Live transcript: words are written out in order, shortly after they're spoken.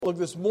look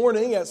this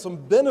morning at some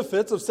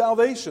benefits of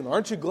salvation.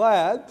 Aren't you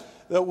glad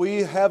that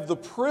we have the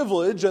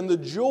privilege and the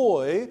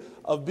joy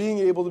of being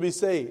able to be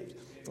saved?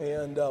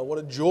 And what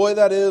a joy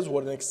that is,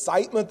 what an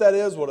excitement that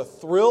is, what a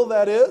thrill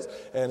that is.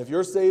 And if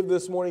you're saved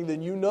this morning,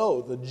 then you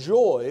know the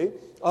joy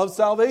of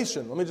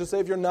salvation. Let me just say,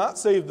 if you're not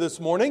saved this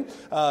morning,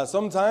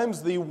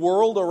 sometimes the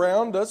world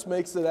around us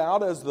makes it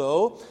out as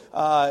though,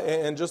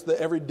 and just the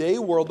everyday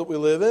world that we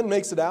live in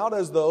makes it out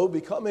as though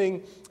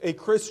becoming a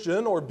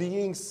Christian or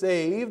being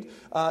saved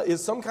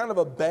is some kind of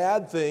a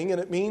bad thing, and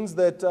it means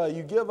that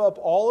you give up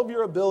all of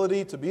your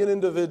ability to be an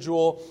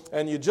individual,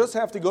 and you just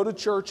have to go to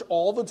church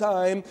all the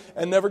time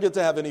and never get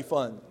to have any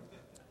fun.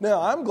 Now,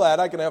 I'm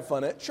glad I can have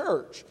fun at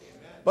church.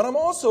 But I'm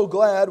also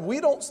glad we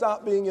don't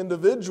stop being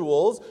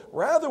individuals.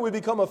 Rather, we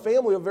become a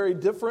family of very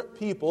different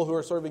people who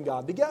are serving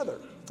God together.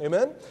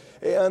 Amen?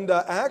 And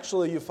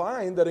actually, you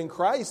find that in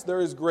Christ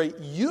there is great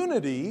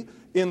unity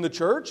in the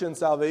church in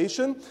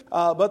salvation,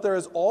 but there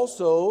is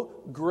also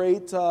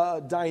great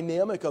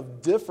dynamic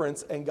of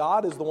difference, and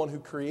God is the one who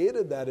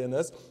created that in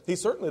us. He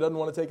certainly doesn't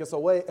want to take us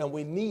away, and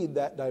we need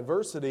that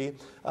diversity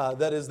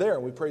that is there,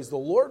 and we praise the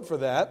Lord for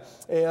that.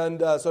 And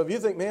so if you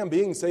think, man,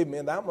 being saved,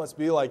 man, that must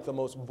be like the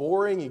most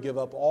boring. You give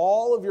up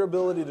all of your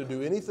ability to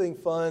do anything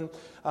fun.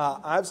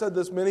 I've said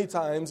this many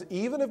times,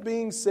 even if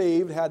being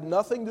saved had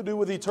nothing to do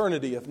with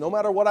eternity, if no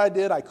matter what I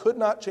did, I could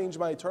not change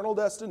my eternal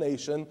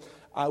destination,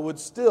 I would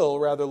still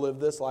rather live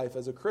this life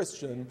as a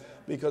Christian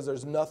because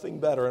there's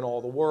nothing better in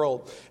all the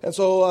world. And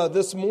so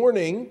this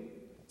morning,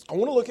 I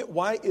want to look at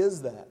why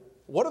is that?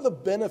 What are the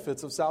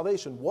benefits of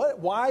salvation?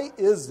 Why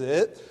is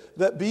it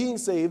that being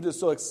saved is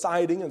so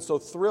exciting and so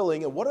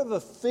thrilling? And what are the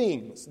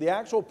things, the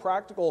actual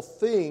practical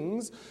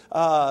things?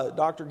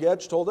 Dr.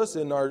 Getch told us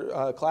in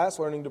our class,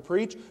 Learning to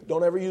Preach,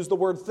 don't ever use the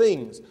word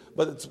things,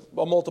 but it's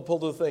a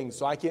multiple of things,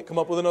 so I can't come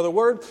up with another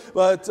word.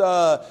 But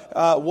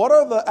what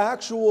are the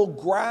actual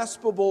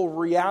graspable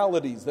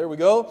realities, there we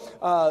go,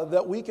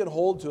 that we can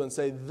hold to and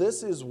say,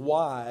 this is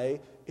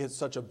why it's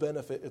such a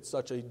benefit, it's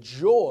such a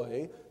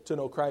joy to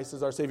know Christ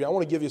as our Savior. I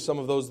want to give you some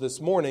of those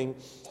this morning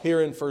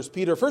here in 1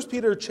 Peter. 1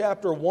 Peter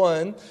chapter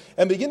 1,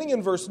 and beginning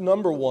in verse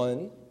number 1,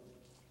 it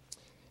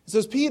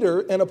says, Peter,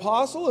 an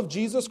apostle of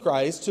Jesus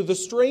Christ, to the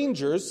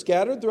strangers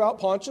scattered throughout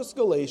Pontus,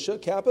 Galatia,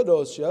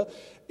 Cappadocia,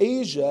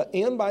 Asia,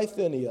 and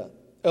Bithynia,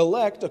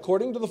 elect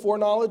according to the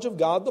foreknowledge of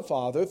God the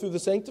Father, through the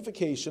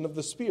sanctification of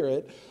the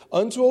Spirit,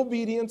 unto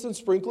obedience and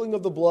sprinkling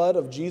of the blood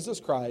of Jesus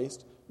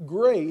Christ,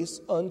 grace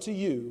unto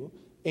you,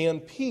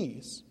 and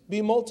peace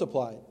be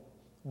multiplied.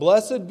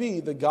 Blessed be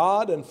the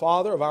God and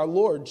Father of our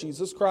Lord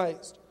Jesus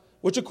Christ,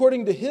 which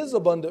according to his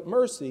abundant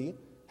mercy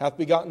hath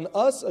begotten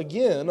us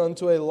again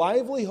unto a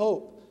lively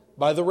hope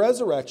by the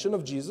resurrection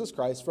of Jesus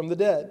Christ from the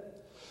dead,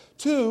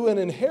 to an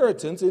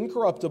inheritance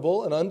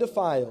incorruptible and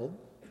undefiled,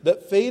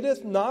 that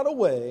fadeth not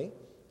away,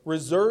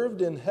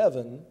 reserved in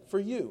heaven for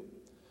you,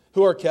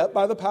 who are kept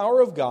by the power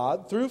of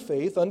God through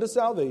faith unto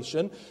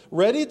salvation,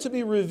 ready to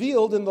be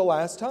revealed in the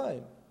last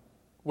time,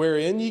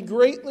 wherein ye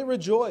greatly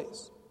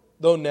rejoice,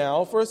 though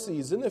now for a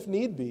season, if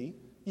need be,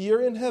 ye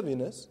are in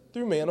heaviness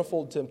through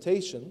manifold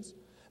temptations,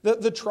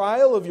 that the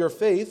trial of your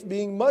faith,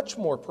 being much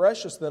more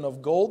precious than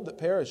of gold that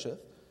perisheth,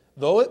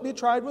 though it be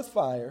tried with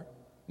fire,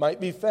 might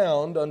be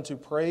found unto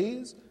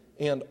praise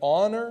and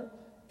honor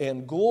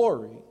and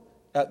glory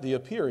at the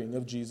appearing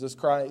of Jesus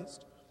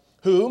Christ,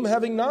 whom,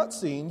 having not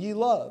seen, ye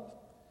love,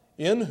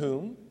 in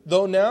whom,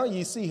 though now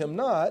ye see him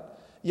not,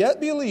 yet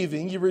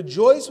believing ye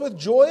rejoice with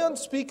joy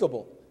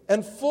unspeakable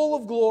and full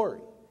of glory,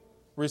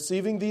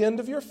 receiving the end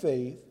of your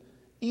faith,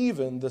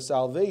 even the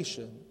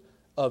salvation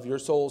of your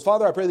souls.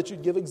 Father, I pray that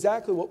you'd give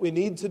exactly what we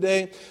need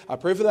today. I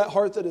pray for that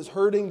heart that is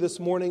hurting this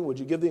morning. Would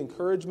you give the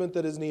encouragement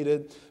that is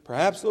needed?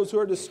 Perhaps those who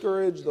are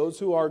discouraged, those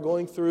who are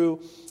going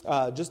through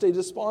just a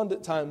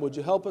despondent time, would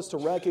you help us to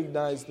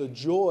recognize the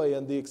joy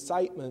and the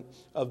excitement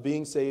of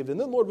being saved? And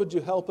then, Lord, would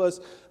you help us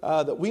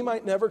that we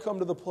might never come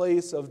to the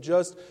place of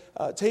just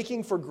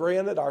taking for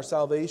granted our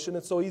salvation.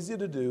 It's so easy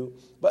to do.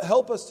 But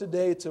help us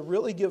today to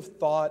really give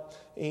thought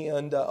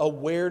and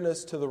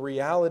awareness to the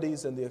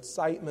realities and the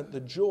excitement, the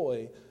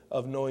joy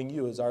of knowing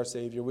you as our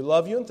Savior. We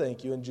love you and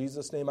thank you. In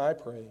Jesus' name I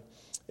pray.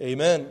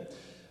 Amen.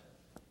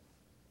 I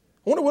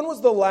wonder, when was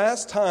the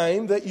last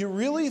time that you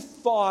really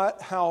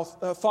thought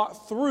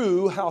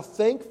through how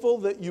thankful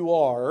that you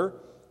are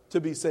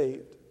to be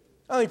saved?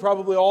 I think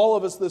probably all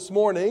of us this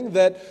morning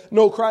that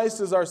know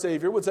Christ as our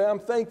Savior would say, I'm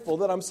thankful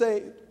that I'm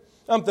saved.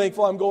 I'm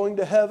thankful I'm going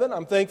to heaven.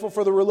 I'm thankful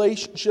for the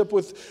relationship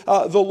with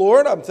the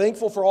Lord. I'm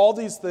thankful for all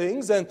these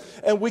things. And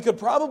we could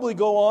probably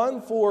go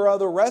on for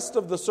the rest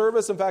of the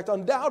service. In fact,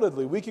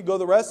 undoubtedly, we could go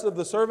the rest of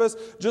the service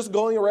just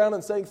going around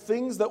and saying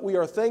things that we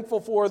are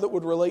thankful for that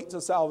would relate to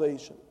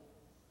salvation.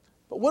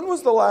 But when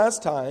was the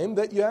last time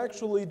that you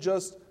actually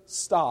just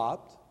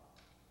stopped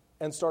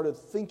and started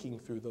thinking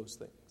through those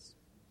things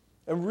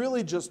and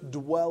really just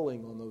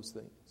dwelling on those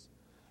things?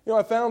 You know,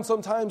 I found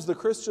sometimes the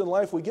Christian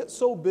life, we get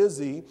so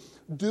busy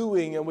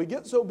doing and we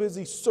get so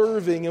busy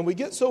serving and we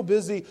get so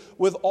busy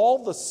with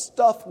all the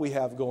stuff we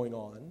have going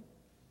on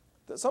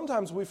that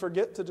sometimes we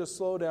forget to just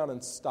slow down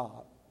and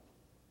stop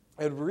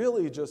and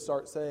really just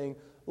start saying,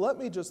 let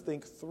me just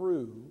think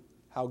through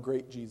how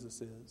great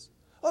Jesus is.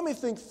 Let me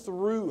think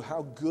through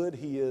how good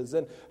he is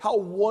and how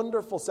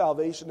wonderful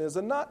salvation is.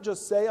 And not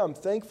just say I'm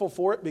thankful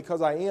for it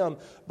because I am,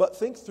 but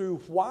think through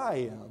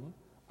why am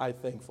I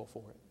thankful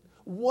for it.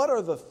 What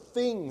are the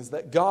things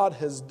that God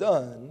has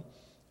done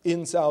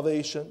in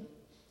salvation?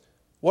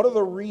 What are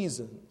the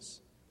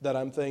reasons that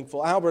I'm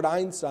thankful? Albert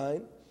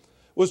Einstein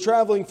was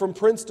traveling from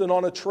Princeton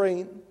on a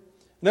train.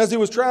 And as he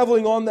was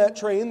traveling on that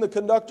train, the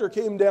conductor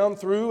came down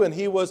through and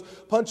he was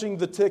punching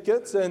the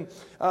tickets. And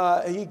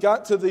he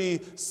got to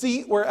the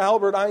seat where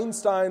Albert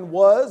Einstein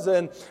was.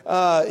 And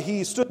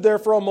he stood there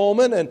for a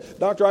moment. And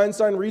Dr.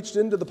 Einstein reached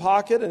into the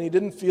pocket and he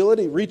didn't feel it.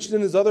 He reached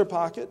in his other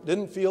pocket,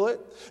 didn't feel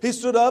it. He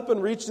stood up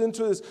and reached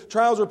into his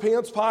trouser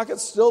pants pocket,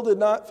 still did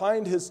not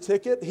find his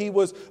ticket. He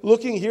was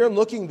looking here and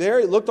looking there.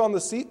 He looked on the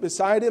seat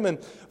beside him.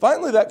 And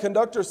finally that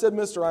conductor said,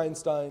 Mr.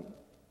 Einstein,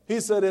 he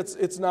said,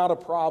 it's not a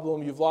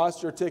problem. You've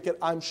lost your ticket.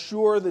 I'm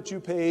sure that you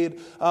paid.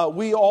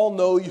 We all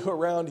know you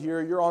around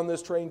here. You're on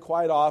this train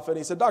quite often.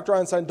 He said, Dr.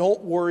 Einstein,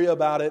 don't worry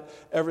about it.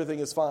 Everything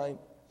is fine.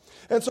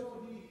 And so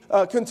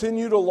he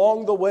continued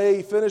along the way.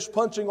 He finished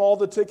punching all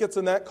the tickets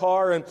in that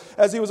car. And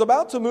as he was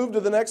about to move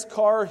to the next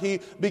car, he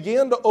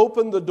began to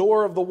open the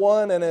door of the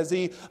one. And as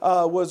he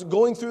was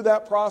going through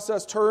that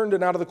process, turned,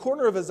 and out of the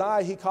corner of his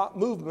eye, he caught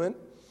movement.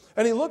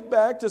 And he looked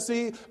back to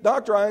see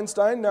Dr.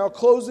 Einstein now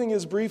closing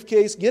his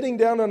briefcase, getting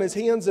down on his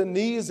hands and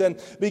knees,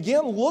 and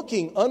began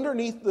looking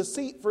underneath the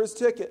seat for his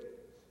ticket.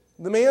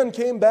 The man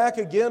came back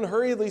again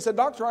hurriedly. He said,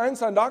 Dr.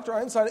 Einstein,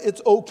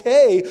 it's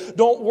okay.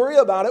 Don't worry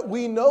about it.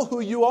 We know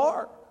who you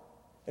are.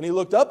 And he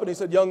looked up and he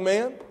said, young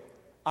man,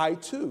 I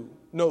too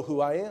know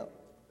who I am.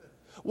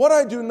 What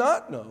I do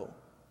not know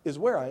is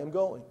where I am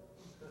going.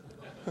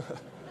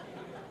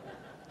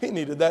 He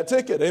needed that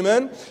ticket,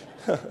 amen?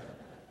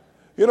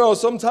 You know,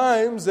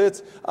 sometimes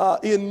it's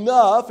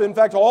enough, in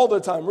fact, all the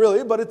time,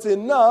 really, but it's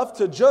enough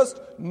to just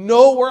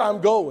know where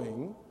I'm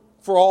going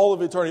for all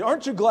of eternity.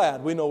 Aren't you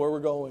glad we know where we're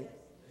going?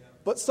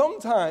 But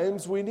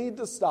sometimes we need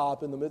to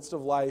stop in the midst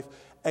of life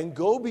and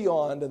go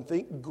beyond and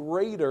think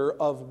greater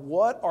of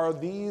what are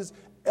these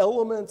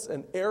elements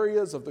and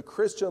areas of the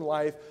Christian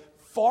life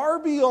far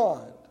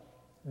beyond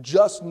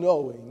just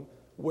knowing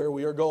where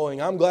we are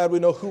going. I'm glad we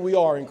know who we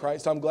are in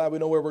Christ. I'm glad we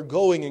know where we're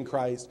going in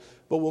Christ.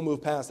 But we'll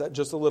move past that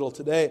just a little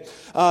today.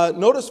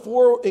 Notice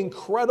 4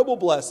 incredible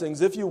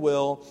blessings, if you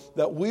will,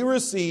 that we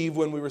receive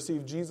when we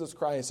receive Jesus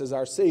Christ as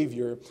our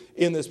Savior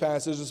in this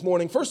passage this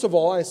morning. First of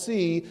all, I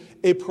see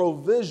a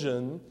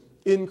provision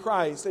in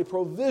Christ. A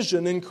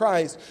provision in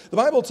Christ. The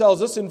Bible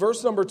tells us in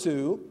verse number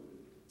 2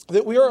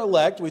 that we are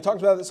elect, we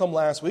talked about it some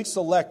last week,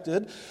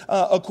 selected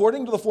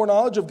according to the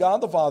foreknowledge of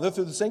God the Father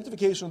through the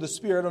sanctification of the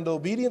Spirit unto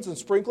obedience and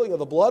sprinkling of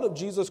the blood of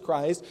Jesus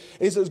Christ.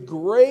 And he says,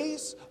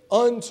 grace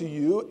unto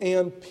you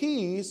and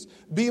peace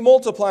be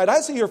multiplied. I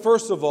see here,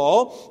 first of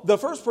all, the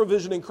first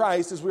provision in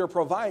Christ is we are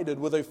provided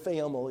with a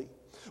family.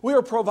 We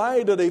are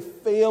provided a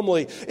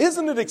family.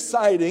 Isn't it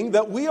exciting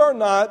that we are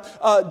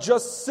not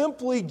just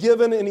simply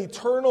given an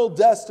eternal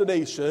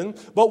destination,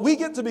 but we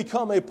get to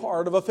become a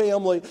part of a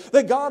family,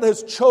 that God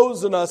has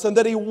chosen us and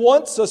that He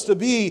wants us to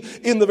be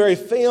in the very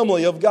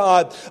family of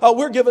God.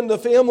 We're given the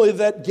family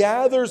that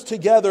gathers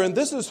together, and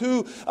this is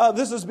who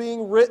this is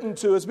being written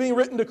to. It's being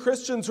written to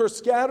Christians who are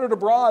scattered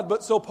abroad,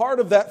 but still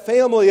part of that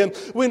family. And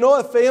we know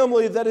a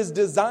family that is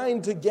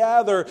designed to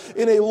gather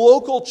in a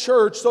local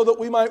church so that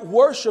we might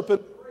worship and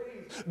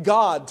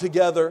God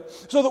together,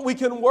 so that we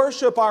can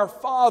worship our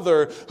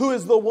Father, who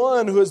is the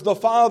one who is the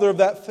Father of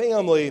that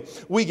family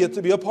we get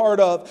to be a part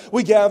of.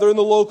 We gather in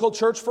the local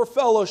church for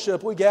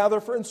fellowship. We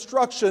gather for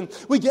instruction.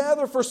 We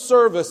gather for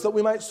service, that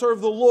we might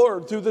serve the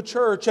Lord through the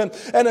church. And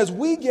as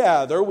we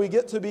gather, we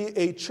get to be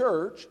a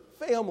church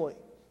family.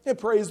 And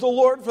praise the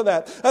Lord for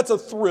that. That's a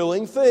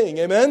thrilling thing,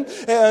 amen?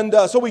 And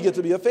so we get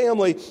to be a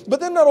family.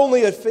 But then not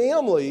only a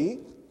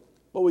family,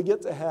 but we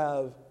get to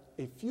have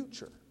a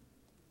future.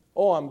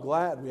 Oh, I'm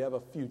glad we have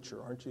a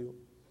future, aren't you?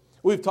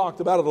 We've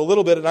talked about it a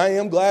little bit, and I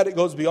am glad it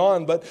goes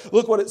beyond. But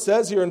look what it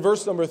says here in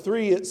verse number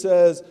 3. It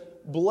says,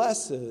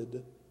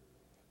 blessed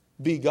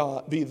be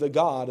the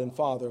God and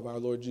Father of our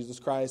Lord Jesus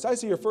Christ. I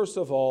see here, first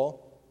of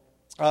all,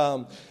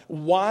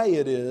 why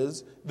it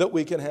is that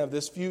we can have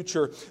this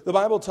future. The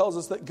Bible tells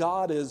us that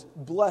God is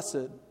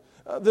blessed.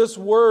 This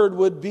word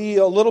would be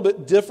a little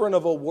bit different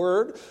of a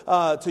word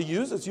to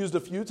use. It's used a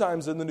few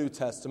times in the New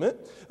Testament,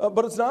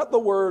 but it's not the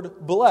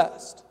word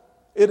blessed.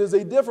 It is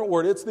a different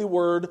word. It's the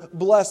word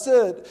blessed.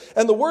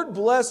 And the word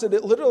blessed,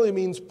 it literally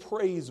means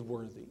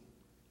praiseworthy.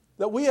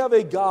 That we have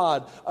a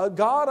God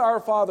our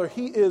Father.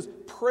 He is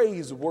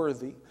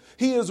praiseworthy.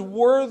 He is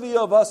worthy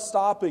of us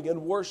stopping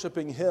and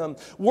worshiping Him.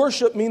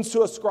 Worship means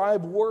to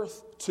ascribe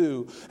worth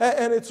to.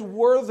 And it's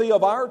worthy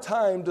of our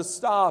time to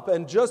stop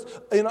and just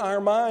in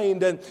our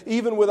mind and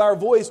even with our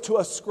voice to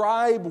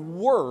ascribe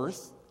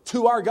worth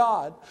to our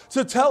God,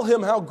 to tell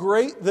Him how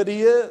great that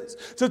He is,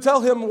 to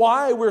tell Him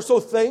why we're so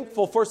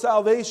thankful for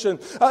salvation,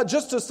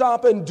 just to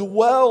stop and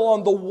dwell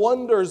on the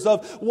wonders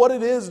of what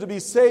it is to be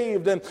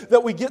saved, and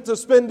that we get to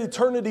spend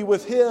eternity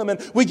with Him, and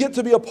we get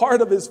to be a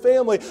part of His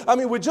family. I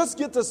mean, we just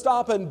get to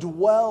stop and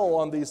dwell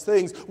on these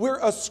things. We're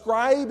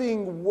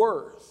ascribing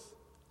worth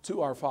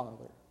to our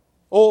Father.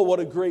 Oh, what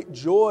a great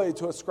joy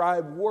to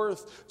ascribe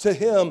worth to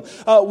Him.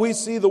 We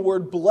see the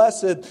word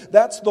blessed.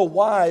 That's the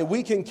why.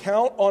 We can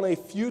count on a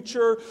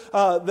future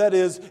that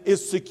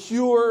is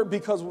secure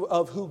because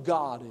of who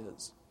God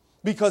is.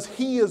 Because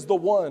He is the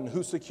one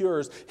who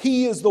secures.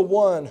 Are the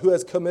one who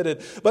has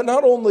committed. But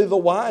not only the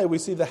why, we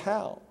see the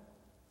how.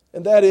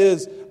 And that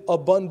is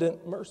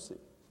abundant mercy.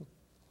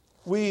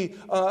 We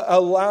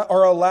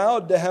are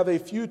allowed to have a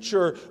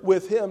future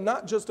with Him,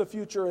 not just a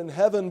future in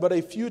heaven, but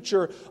a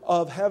future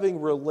of having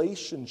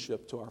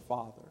relationship to our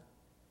Father.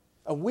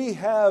 And we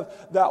have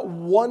that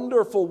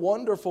wonderful,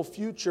 wonderful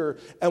future,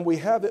 and we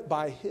have it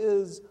by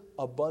His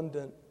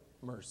abundant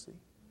mercy.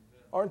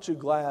 Aren't you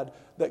glad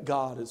that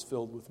God is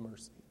filled with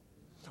mercy?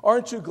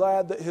 Aren't you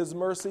glad that His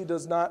mercy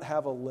does not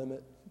have a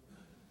limit?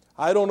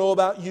 I don't know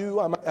about you.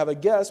 I might have a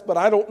guess, but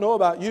I don't know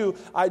about you.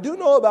 I do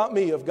know about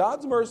me. If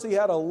God's mercy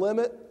had a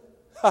limit,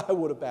 I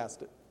would have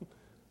passed it.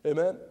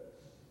 Amen?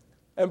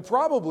 And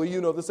probably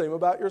you know the same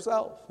about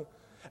yourself.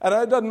 And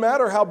it doesn't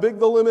matter how big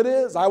the limit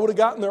is. I would have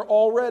gotten there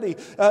already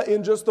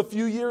in just the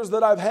few years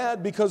that I've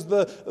had, because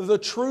the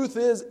truth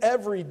is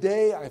every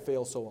day I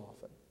fail so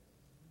often.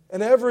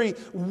 And every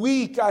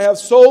week I have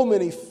so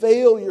many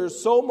failures,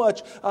 so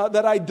much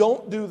that I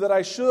don't do that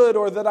I should,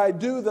 or that I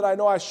do that I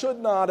know I should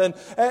not.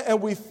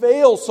 And we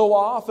fail so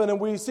often,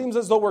 and it seems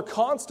as though we're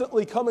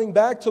constantly coming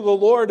back to the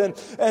Lord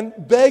and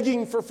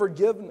begging for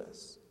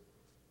forgiveness.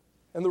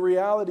 And the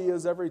reality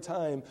is every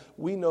time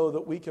we know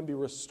that we can be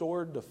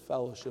restored to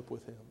fellowship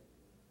with Him.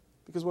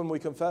 Because when we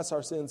confess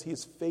our sins, He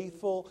is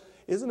faithful,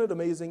 isn't it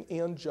amazing,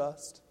 and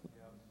just.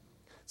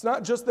 It's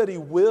not just that He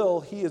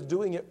will, He is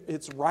doing it,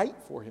 it's right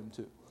for Him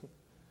to.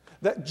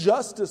 That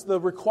justice, the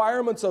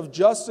requirements of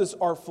justice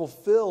are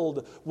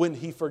fulfilled when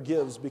He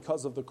forgives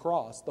because of the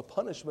cross. The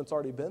punishment's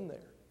already been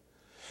there.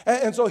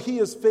 And so He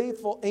is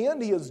faithful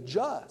and He is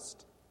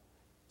just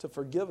to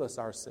forgive us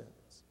our sins.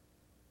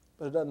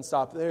 But it doesn't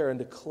stop there, and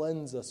to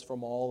cleanse us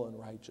from all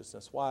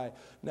unrighteousness. Why?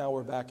 Now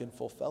we're back in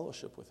full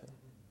fellowship with Him.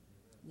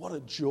 What a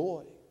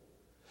joy.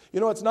 You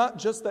know, it's not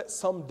just that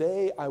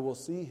someday I will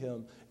see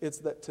Him. It's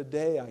that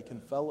today I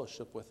can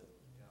fellowship with Him.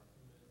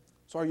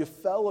 So are you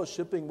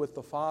fellowshipping with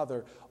the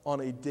Father on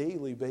a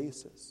daily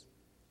basis?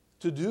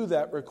 To do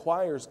that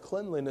requires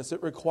cleanliness.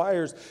 It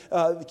requires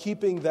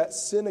keeping that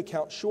sin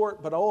account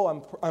short. But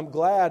I'm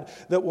glad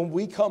that when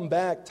we come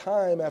back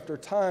time after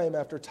time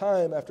after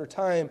time after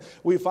time,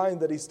 we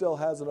find that He still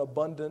has an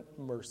abundant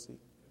mercy.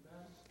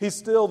 He's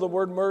still, the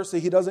word mercy,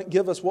 He doesn't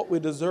give us what we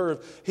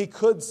deserve. He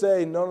could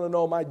say,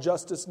 no, my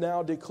justice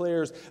now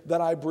declares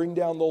that I bring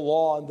down the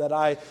law, and that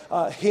I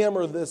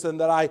hammer this, and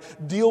that I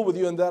deal with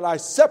you, and that I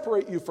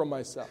separate you from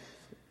myself.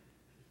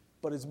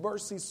 But His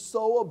mercy is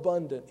so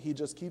abundant, He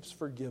just keeps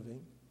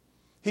forgiving.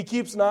 He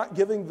keeps not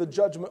giving the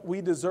judgment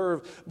we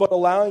deserve, but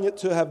allowing it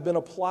to have been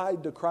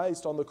applied to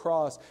Christ on the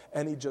cross,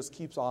 and He just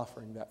keeps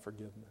offering that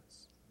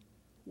forgiveness.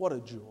 What a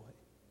joy.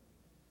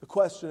 The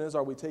question is,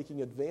 are we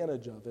taking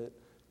advantage of it?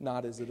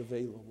 Not is it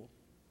available.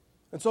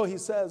 And so He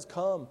says,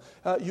 come.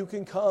 You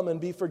can come and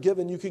be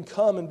forgiven. You can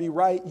come and be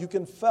right. You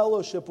can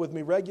fellowship with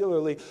me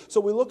regularly. So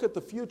we look at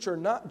the future,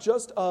 not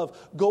just of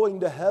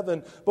going to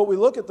heaven, but we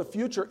look at the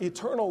future.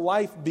 Eternal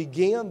life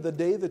began the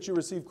day that you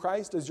received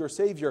Christ as your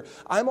Savior.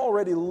 I'm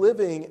already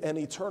living an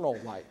eternal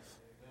life.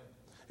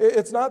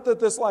 It's not that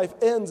this life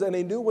ends and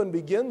a new one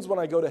begins when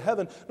I go to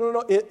heaven. No.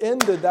 It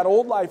ended. That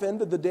old life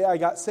ended the day I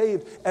got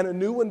saved, and a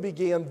new one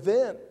began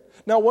then.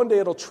 Now, one day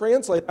it'll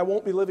translate. I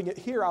won't be living it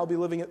here. I'll be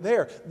living it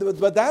there.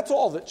 But that's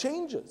all that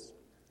changes.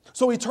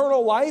 So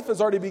eternal life has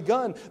already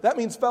begun. That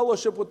means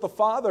fellowship with the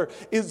Father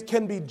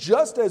can be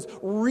just as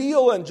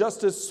real and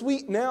just as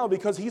sweet now,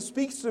 because He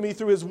speaks to me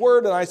through His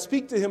Word and I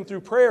speak to Him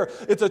through prayer.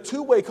 It's a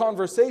two-way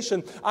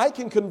conversation. I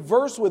can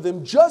converse with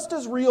Him just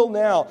as real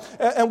now.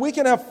 And we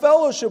can have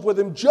fellowship with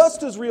Him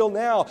just as real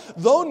now,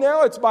 though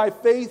now it's by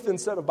faith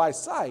instead of by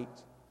sight.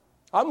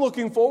 I'm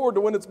looking forward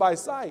to when it's by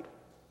sight.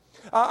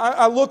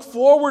 I look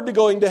forward to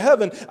going to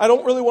heaven. I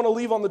don't really want to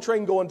leave on the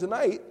train going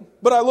tonight,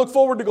 but I look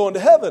forward to going to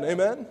heaven.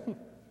 Amen?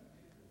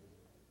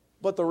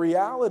 But the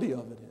reality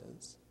of it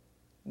is,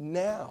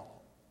 now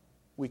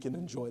we can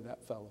enjoy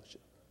that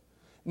fellowship.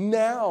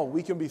 Now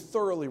we can be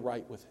thoroughly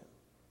right with Him.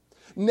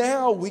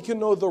 Now we can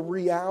know the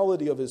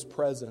reality of His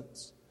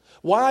presence.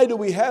 Why do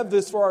we have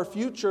this for our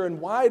future,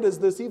 and why does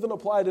this even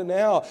apply to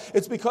now?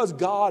 It's because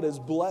God is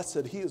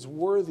blessed. He is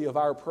worthy of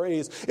our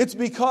praise. It's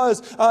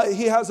because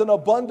He has an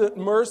abundant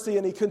mercy,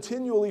 and He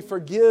continually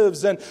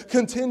forgives and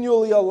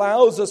continually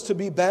allows us to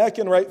be back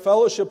in right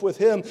fellowship with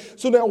Him.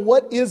 So now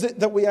what is it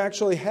that we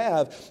actually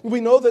have?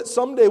 We know that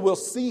someday we'll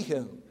see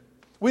Him.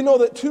 We know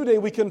that today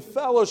we can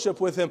fellowship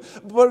with Him,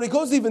 but it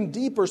goes even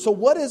deeper. So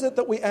what is it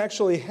that we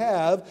actually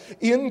have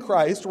in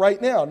Christ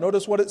right now?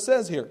 Notice what it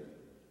says here.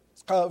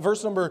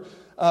 Verse number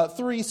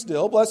 3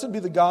 still. Blessed be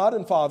the God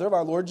and Father of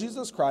our Lord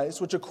Jesus Christ,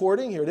 which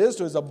according, here it is,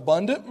 to His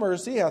abundant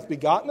mercy hath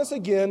begotten us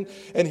again.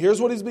 And here's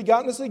what He's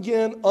begotten us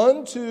again,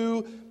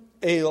 unto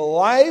a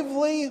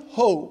lively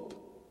hope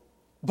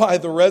by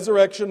the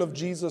resurrection of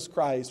Jesus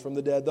Christ from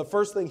the dead. The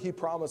first thing He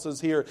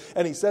promises here,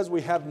 and He says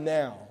we have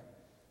now,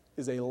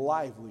 is a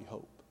lively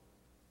hope.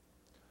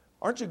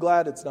 Aren't you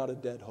glad it's not a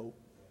dead hope?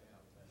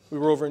 We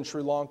were over in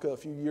Sri Lanka a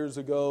few years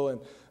ago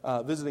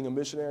and visiting a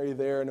missionary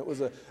there, and it was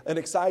an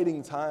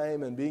exciting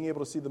time and being able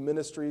to see the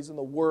ministries and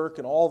the work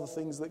and all the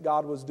things that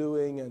God was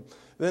doing. And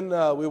then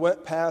we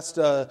went past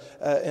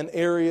an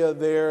area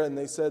there, and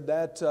they said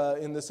that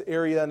in this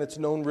area, and it's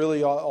known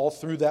really all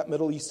through that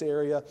Middle East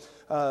area,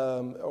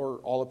 or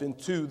all up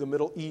into the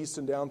Middle East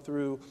and down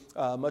through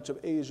much of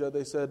Asia.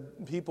 They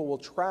said people will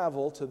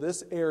travel to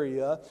this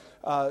area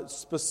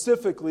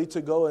specifically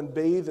to go and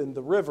bathe in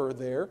the river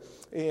there,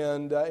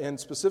 and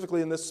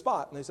specifically in this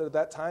spot. And they said at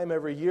that time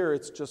every year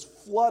it's just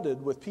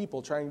flooded with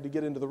people trying to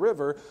get into the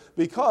river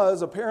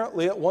because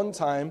apparently at one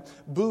time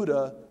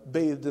Buddha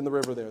bathed in the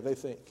river there, they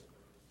think.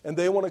 And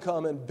they want to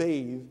come and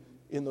bathe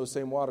in those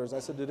same waters. I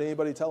said, did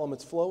anybody tell them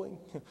it's flowing?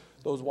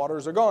 Those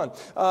waters are gone.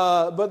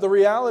 But the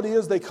reality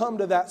is they come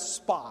to that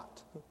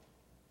spot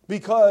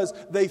because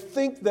they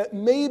think that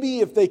maybe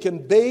if they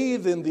can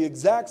bathe in the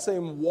exact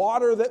same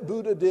water that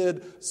Buddha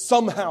did,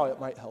 somehow it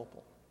might help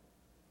them.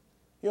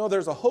 You know,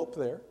 there's a hope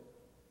there,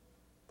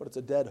 but it's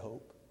a dead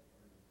hope.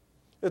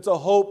 It's a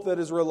hope that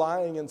is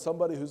relying in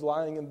somebody who's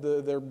lying in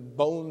their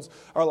bones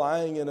are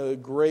lying in a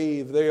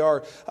grave. They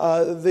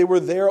were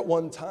there at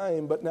one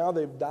time, but now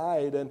they've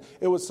died. And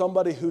it was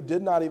somebody who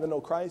did not even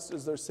know Christ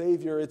as their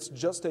Savior. It's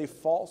just a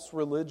false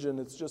religion.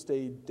 It's just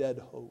a dead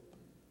hope.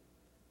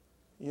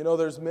 You know,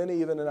 there's many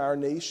even in our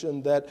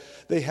nation that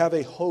they have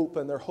a hope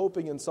and they're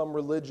hoping in some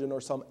religion or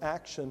some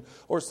action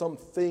or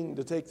something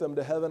to take them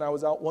to heaven. I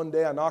was out one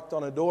day, I knocked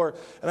on a door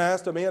and I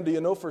asked a man, do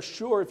you know for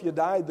sure if you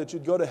died that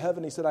you'd go to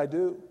heaven? He said, I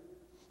do.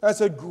 And I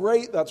said,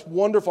 great, that's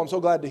wonderful. I'm so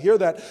glad to hear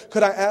that.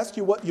 Could I ask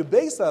you what you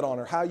base that on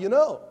or how you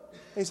know? And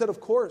he said, of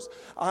course,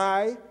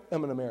 I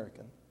am an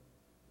American.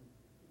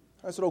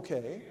 I said,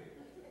 okay.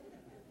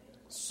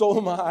 So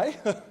am I.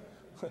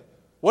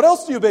 What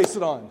else do you base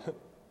it on?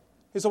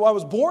 He said, well, I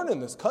was born in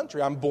this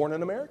country. I'm born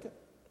an American.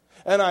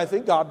 And I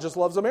think God just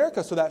loves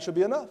America, so that should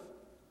be enough.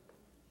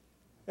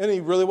 And he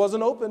really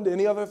wasn't open to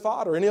any other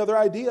thought or any other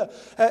idea.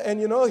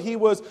 And you know, he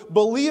was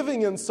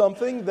believing in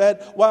something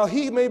that while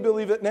he may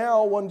believe it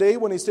now, one day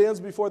when he stands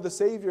before the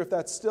Savior, if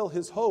that's still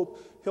his hope,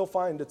 he'll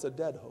find it's a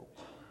dead hope.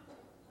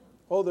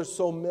 Oh, there's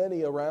so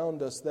many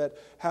around us that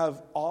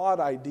have odd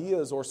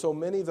ideas, or so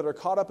many that are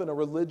caught up in a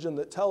religion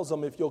that tells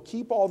them if you'll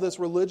keep all this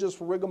religious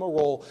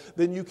rigmarole,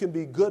 then you can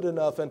be good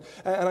enough. And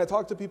I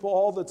talk to people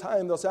all the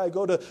time. They'll say, I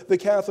go to the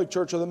Catholic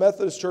Church or the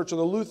Methodist Church or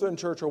the Lutheran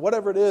Church or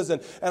whatever it is.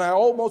 And I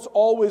almost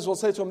always will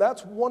say to them,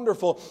 that's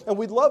wonderful. And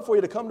we'd love for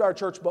you to come to our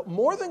church. But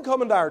more than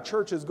coming to our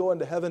church is going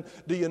to heaven.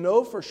 Do you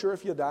know for sure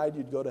if you died,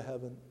 you'd go to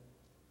heaven?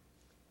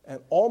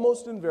 And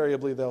almost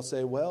invariably they'll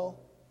say, well,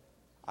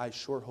 I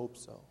sure hope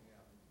so.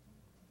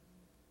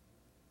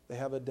 They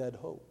have a dead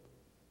hope.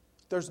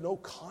 There's no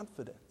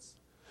confidence.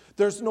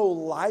 There's no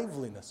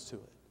liveliness to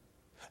it.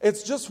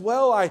 It's just,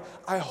 well,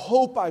 I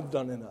hope I've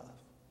done enough.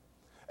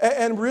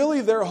 And really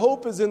their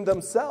hope is in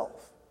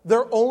themselves,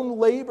 their own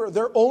labor,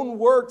 their own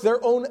work,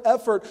 their own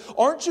effort.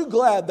 Aren't you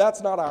glad that's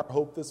not our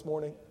hope this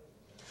morning?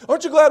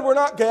 Aren't you glad we're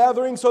not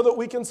gathering so that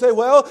we can say,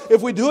 well,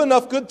 if we do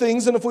enough good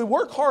things and if we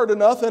work hard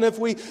enough and if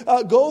we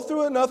go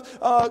through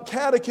enough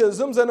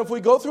catechisms and if we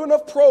go through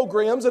enough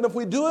programs and if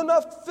we do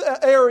enough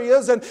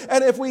areas and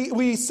if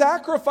we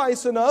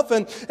sacrifice enough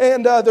and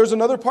there's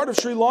another part of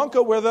Sri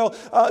Lanka where they'll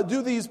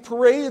do these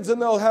parades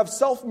and they'll have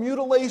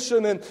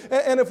self-mutilation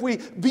and if we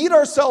beat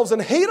ourselves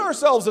and hate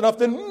ourselves enough,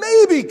 then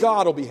maybe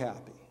God will be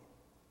happy.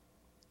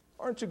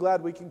 Aren't you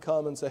glad we can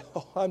come and say,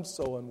 oh, I'm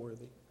so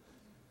unworthy?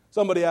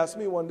 Somebody asked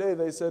me one day,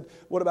 they said,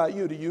 what about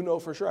you? Do you know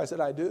for sure? I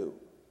said, I do.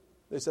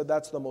 They said,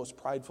 that's the most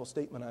prideful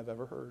statement I've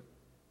ever heard.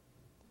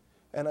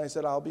 And I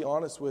said, I'll be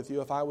honest with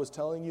you. If I was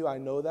telling you I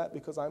know that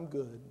because I'm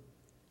good,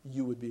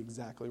 you would be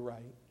exactly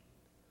right.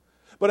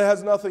 But it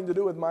has nothing to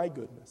do with my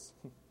goodness.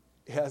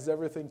 It has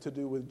everything to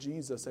do with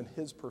Jesus and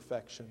His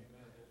perfection.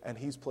 And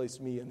He's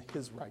placed me in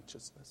His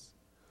righteousness.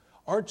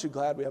 Aren't you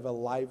glad we have a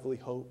lively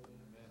hope?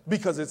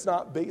 Because it's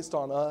not based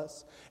on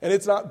us, and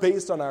it's not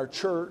based on our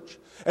church,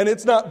 and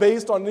it's not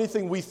based on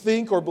anything we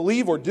think or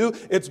believe or do.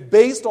 It's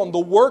based on the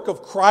work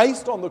of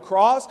Christ on the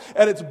cross,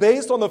 and it's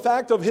based on the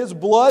fact of His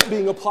blood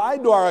being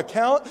applied to our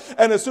account.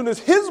 And as soon as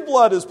His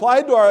blood is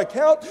applied to our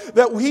account,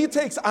 that He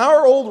takes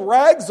our old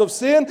rags of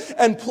sin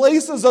and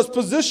places us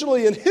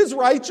positionally in His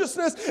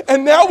righteousness,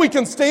 and now we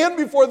can stand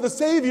before the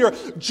Savior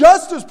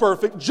just as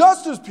perfect,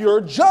 just as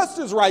pure, just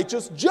as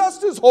righteous,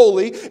 just as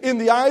holy in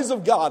the eyes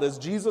of God as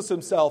Jesus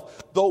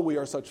Himself, though we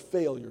are such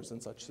failures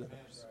and such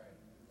sinners.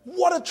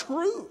 What a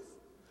truth.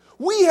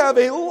 We have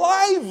a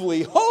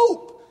lively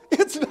hope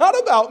It's not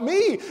about me.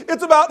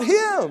 It's about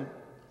Him.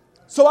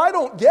 So I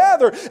don't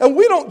gather, and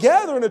we don't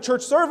gather in a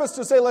church service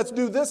to say, let's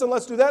do this and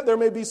let's do that. There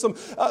may be some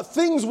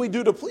things we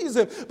do to please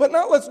Him, but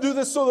not let's do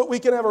this so that we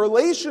can have a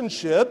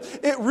relationship.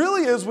 It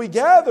really is we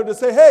gather to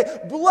say,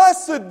 hey,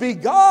 blessed be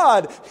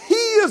God. He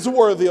is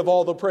worthy of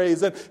all the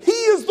praise, and He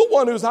is the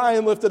one who's high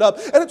and lifted up.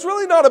 And it's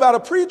really not about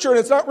a preacher, and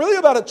it's not really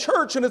about a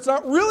church, and it's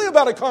not really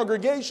about a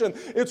congregation.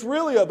 It's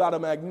really about a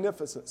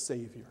magnificent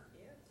Savior.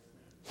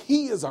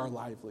 He is our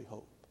lively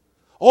hope.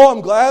 Oh,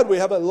 I'm glad we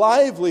have a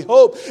lively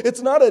hope.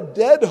 It's not a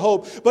dead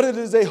hope, but it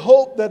is a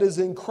hope that is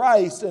in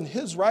Christ and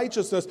His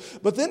righteousness.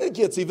 But then it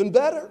gets even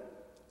better.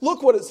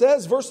 Look what it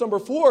says, verse number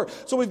 4.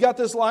 So we've got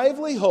this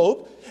lively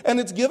hope,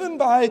 and it's given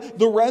by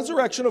the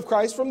resurrection of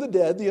Christ from the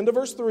dead, the end of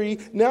verse 3.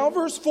 Now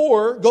verse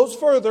 4 goes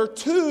further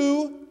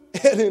to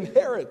an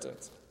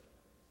inheritance.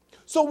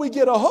 So we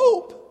get a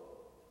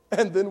hope,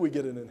 and then we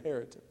get an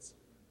inheritance.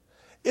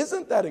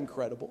 Isn't that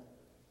incredible?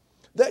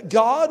 That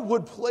God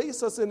would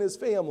place us in His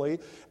family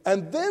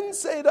and then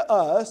say to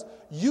us,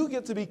 you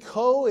get to be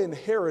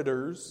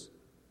co-inheritors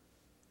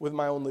with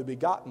my only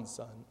begotten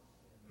Son,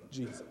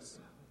 Jesus.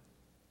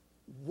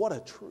 What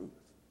a truth.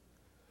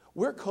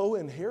 We're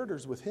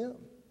co-inheritors with Him.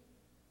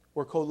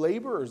 We're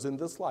co-laborers in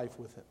this life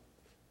with Him.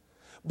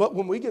 But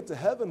when we get to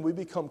heaven, we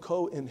become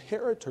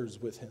co-inheritors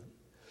with Him.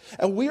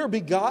 And we are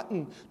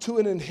begotten to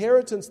an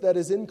inheritance that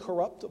is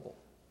incorruptible.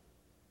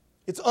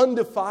 It's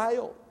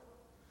undefiled.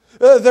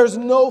 There's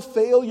no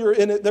failure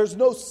in it. There's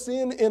no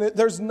sin in it.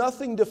 There's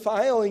nothing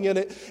defiling in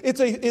it.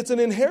 It's an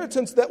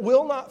inheritance that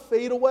will not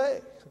fade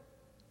away.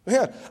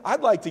 Man,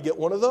 I'd like to get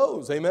one of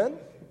those. Amen?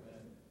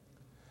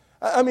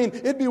 I mean,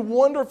 it'd be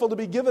wonderful to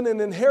be given an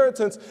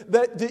inheritance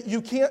that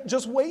you can't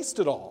just waste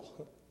it all.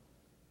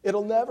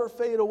 It'll never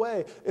fade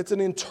away. It's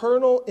an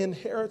eternal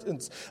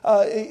inheritance.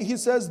 He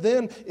says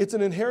then, it's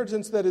an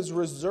inheritance that is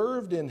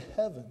reserved in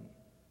heaven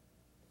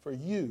for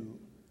you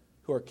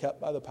who are kept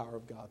by the power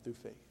of God through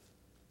faith.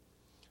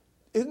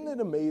 Isn't it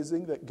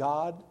amazing that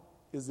God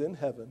is in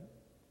heaven?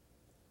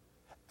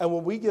 And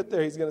when we get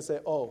there, He's going to say,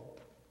 oh,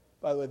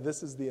 by the way,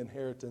 this is the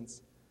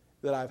inheritance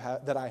that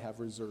I have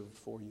reserved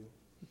for you.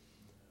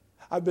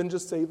 I've been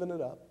just saving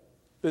it up,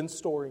 been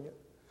storing it,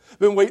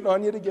 been waiting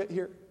on you to get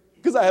here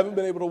because I haven't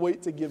been able to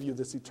wait to give you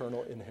this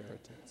eternal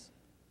inheritance.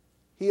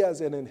 He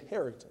has an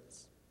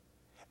inheritance.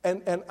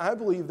 And I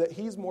believe that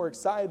He's more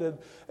excited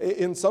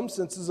in some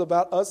senses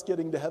about us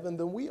getting to heaven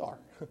than we are.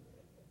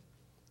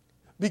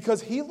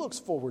 Because He looks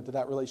forward to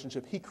that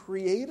relationship. He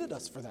created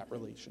us for that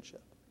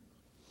relationship.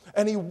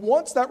 And He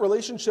wants that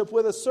relationship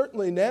with us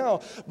certainly now,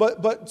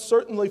 but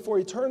certainly for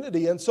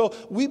eternity. And so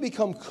we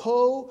become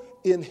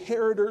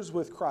co-inheritors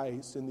with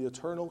Christ in the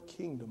eternal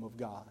kingdom of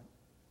God.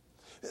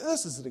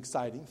 This is an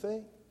exciting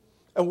thing.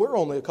 And we're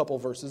only a couple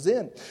verses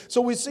in.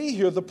 So we see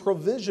here the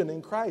provision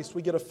in Christ.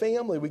 We get a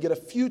family. We get a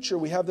future.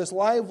 We have this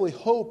lively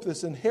hope,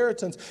 this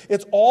inheritance.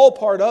 It's all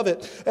part of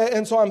it.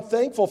 And so I'm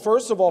thankful,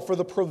 first of all, for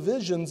the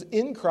provisions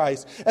in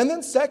Christ. And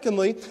then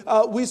secondly,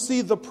 we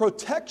see the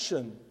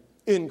protection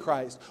in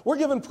Christ. We're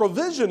given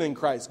provision in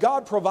Christ.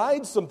 God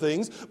provides some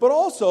things, but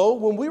also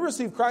when we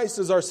receive Christ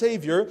as our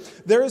Savior,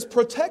 there is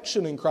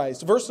protection in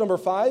Christ. Verse number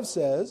 5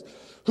 says,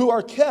 who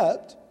are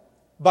kept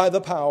by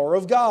the power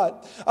of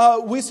God.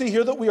 We see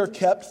here that we are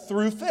kept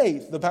through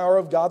faith. The power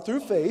of God through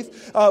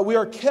faith. We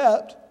are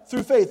kept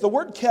through faith. The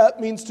word kept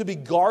means to be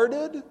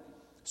guarded,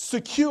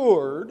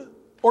 secured,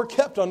 or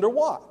kept under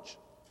watch.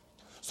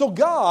 So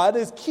God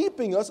is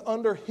keeping us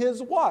under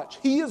His watch.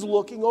 He is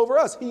looking over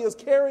us. He is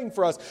caring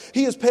for us.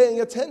 He is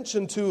paying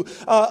attention to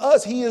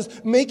us. He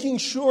is making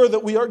sure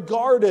that we are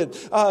guarded.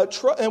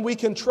 And we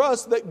can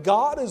trust that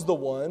God is the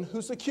one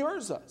who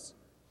secures us.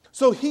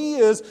 So He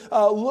is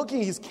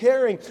looking, He's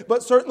caring,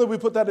 but certainly we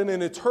put that in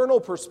an eternal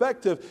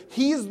perspective.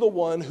 He's the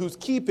one who's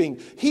keeping.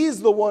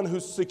 He's the one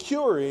who's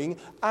securing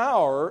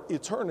our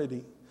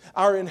eternity,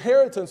 our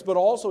inheritance, but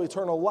also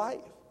eternal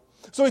life.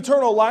 So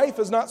eternal life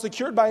is not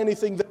secured by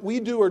anything that we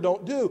do or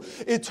don't do.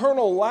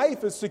 Eternal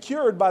life is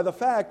secured by the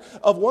fact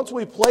of once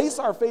we place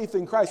our faith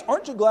in Christ.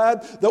 Aren't you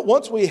glad that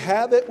once we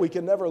have it, we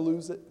can never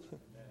lose it?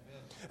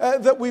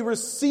 That we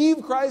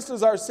receive Christ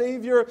as our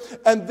Savior,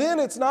 and then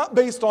it's not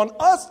based on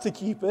us to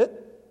keep it.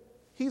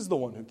 He's the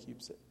one who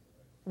keeps it.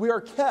 We are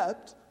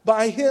kept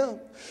by Him.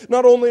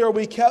 Not only are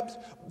we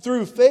kept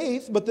through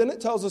faith, but then it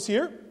tells us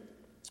here,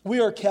 we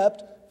are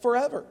kept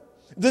forever.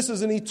 This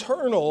is an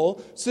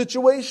eternal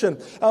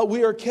situation.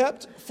 We are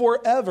kept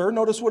forever.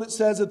 Notice what it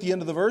says at the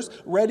end of the verse,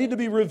 ready to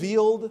be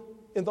revealed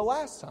in the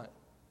last time.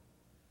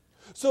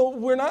 So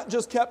we're not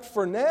just kept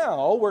for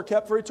now, we're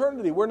kept for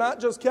eternity. We're not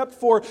just kept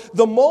for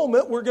the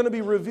moment, we're going to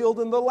be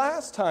revealed in the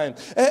last time.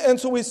 And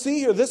so we see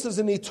here, this is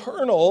an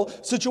eternal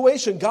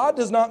situation. God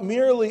does not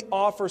merely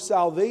offer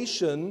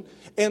salvation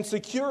and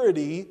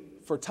security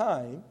for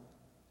time,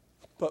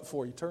 but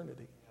for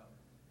eternity.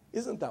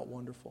 Isn't that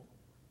wonderful?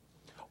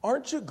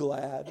 Aren't you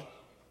glad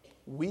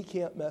we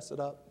can't mess it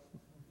up?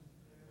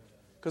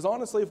 Because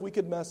honestly, if we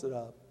could mess it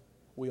up,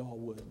 we all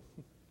would.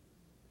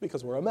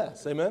 Because we're a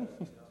mess, amen?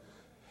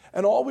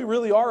 And all we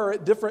really are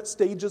at different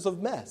stages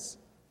of mess.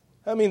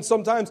 I mean,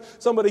 sometimes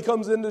somebody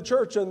comes into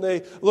church and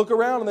they look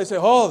around and they say,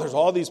 oh, there's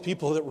all these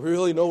people that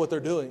really know what they're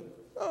doing.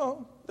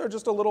 Oh, they're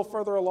just a little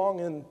further along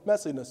in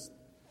messiness.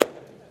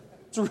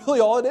 It's really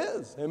all it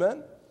is.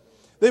 Amen?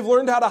 They've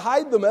learned how to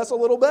hide the mess a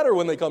little better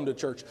when they come to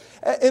church.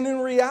 And in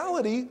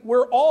reality,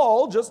 we're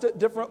all just at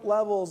different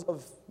levels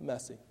of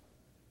messy.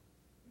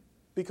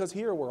 Because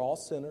here we're all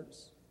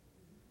sinners.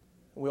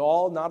 We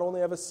all not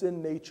only have a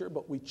sin nature,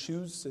 but we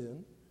choose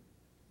sin.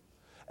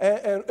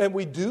 And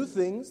we do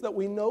things that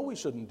we know we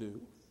shouldn't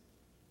do.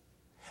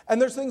 And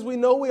there's things we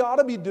know we ought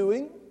to be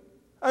doing.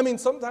 I mean,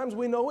 sometimes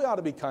we know we ought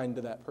to be kind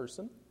to that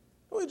person.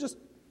 We just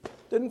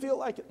didn't feel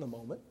like it in the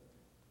moment.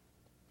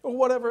 Or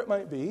whatever it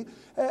might be.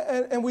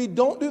 And we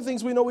don't do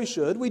things we know we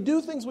should. We do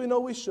things we know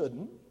we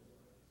shouldn't.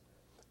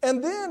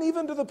 And then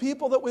even to the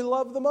people that we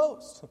love the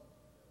most.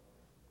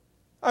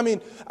 I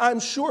mean, I'm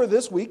sure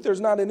this week there's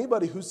not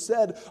anybody who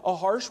said a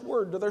harsh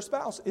word to their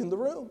spouse in the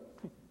room.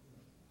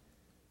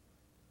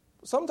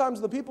 Sometimes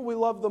the people we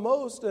love the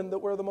most and that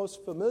we're the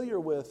most familiar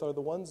with are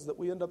the ones that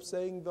we end up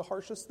saying the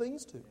harshest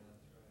things to. And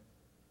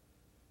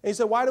you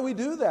say, why do we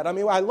do that? I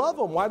mean, I love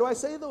them. Why do I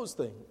say those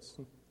things?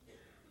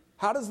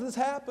 How does this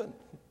happen?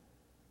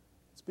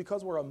 It's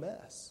because we're a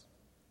mess.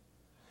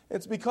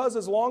 It's because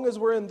as long as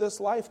we're in this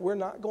life, we're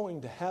not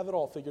going to have it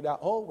all figured out.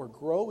 Oh, we're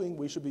growing.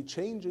 We should be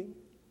changing.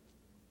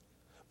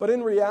 But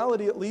in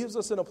reality, it leaves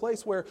us in a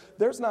place where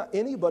there's not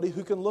anybody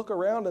who can look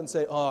around and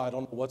say, oh, I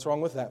don't know what's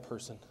wrong with that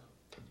person.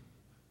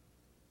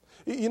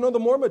 You know, the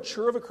more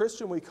mature of a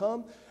Christian we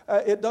come,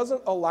 it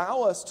doesn't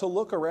allow us to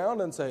look around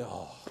and say,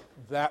 oh,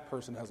 that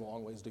person has a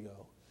long ways to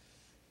go.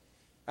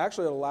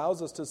 Actually, it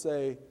allows us to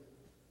say,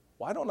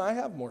 why don't I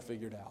have more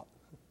figured out?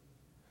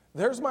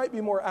 Theirs might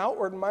be more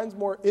outward and mine's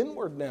more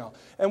inward now.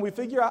 And we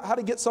figure out how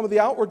to get some of the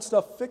outward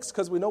stuff fixed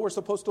because we know we're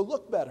supposed to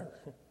look better.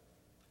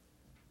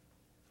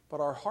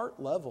 But our heart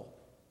level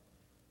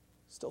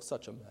is still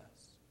such a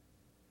mess.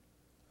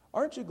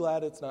 Aren't you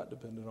glad it's not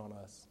dependent on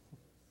us?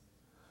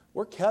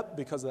 We're kept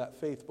because of that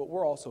faith, but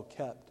we're also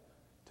kept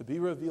to be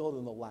revealed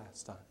in the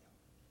last time.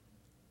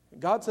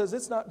 God says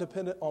it's not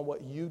dependent on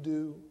what you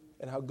do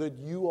and how good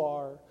you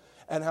are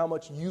and how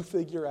much you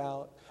figure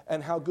out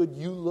and how good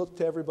you look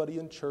to everybody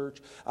in church.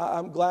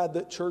 I'm glad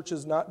that church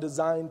is not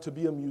designed to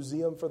be a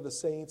museum for the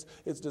saints.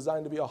 It's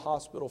designed to be a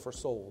hospital for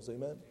souls.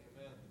 Amen?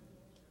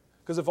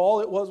 Because if all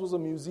it was a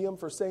museum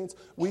for saints,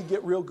 we'd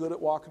get real good at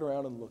walking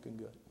around and looking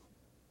good.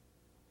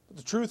 But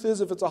the truth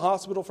is, if it's a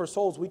hospital for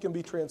souls, we can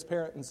be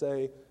transparent and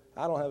say,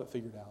 I don't have it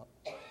figured out.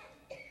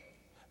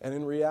 And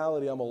in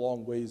reality, I'm a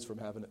long ways from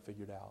having it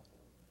figured out.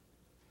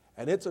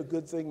 And it's a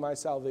good thing my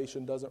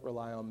salvation doesn't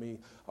rely on me,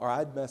 or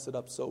I'd mess it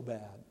up so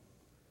bad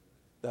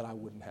that I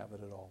wouldn't have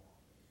it at all.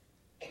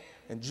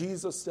 And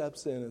Jesus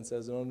steps in and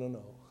says,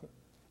 no.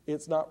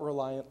 It's not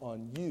reliant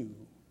on you.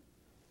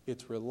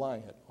 It's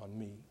reliant on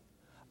me.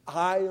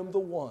 I am the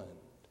one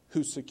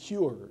who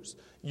secures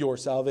your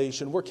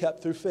salvation. We're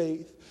kept through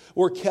faith.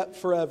 We're kept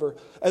forever.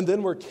 And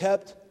then we're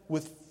kept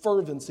with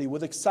fervency,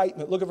 with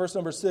excitement. Look at verse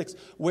number 6.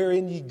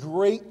 Wherein ye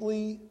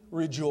greatly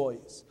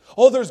rejoice.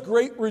 Oh, there's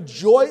great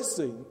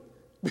rejoicing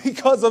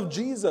because of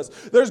Jesus.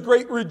 There's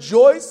great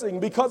rejoicing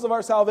because of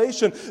our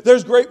salvation.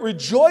 There's great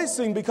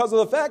rejoicing because of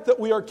the fact that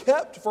we are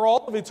kept for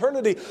all of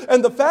eternity.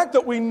 And the fact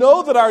that we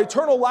know that our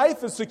eternal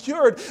life is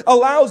secured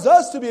allows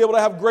us to be able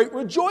to have great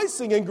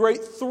rejoicing and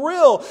great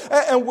thrill.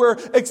 And we're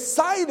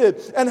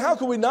excited. And how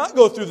can we not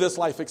go through this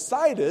life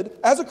excited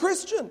as a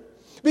Christian?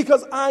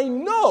 Because I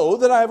know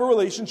that I have a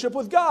relationship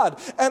with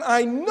God. And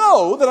I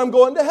know that I'm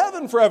going to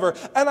heaven forever.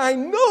 And I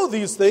know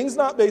these things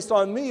not based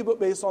on me, but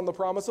based on the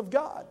promise of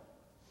God.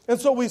 And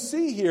so we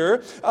see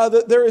here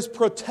that there is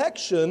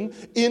protection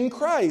in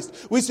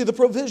Christ. We see the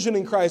provision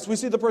in Christ. We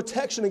see the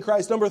protection in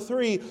Christ. Number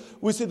 3,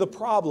 we see the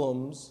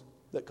problems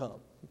that come.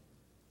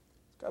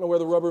 It's kind of where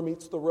the rubber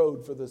meets the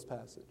road for this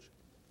passage.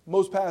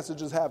 Most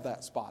passages have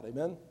that spot,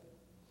 amen?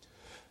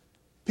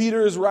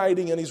 Peter is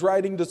writing, and he's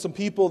writing to some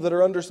people that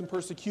are under some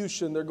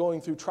persecution. They're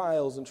going through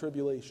trials and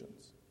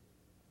tribulations.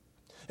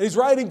 And he's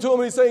writing to them,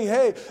 and he's saying,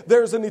 hey,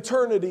 there's an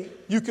eternity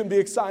you can be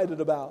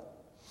excited about.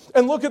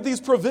 And look at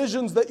these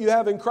provisions that you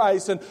have in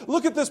Christ. And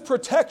look at this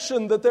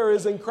protection that there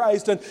is in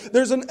Christ. And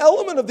there's an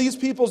element of these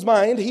people's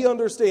mind, he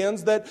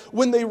understands, that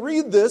when they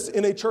read this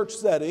in a church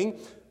setting,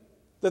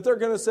 that they're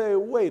going to say,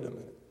 wait a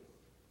minute.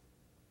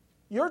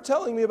 You're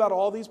telling me about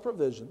all these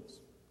provisions.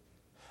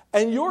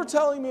 And you're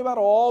telling me about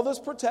all this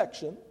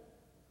protection.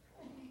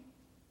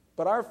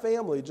 But our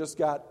family just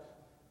got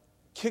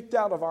kicked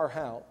out of our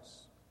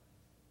house.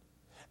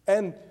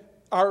 And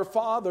our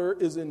father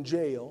is in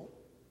jail.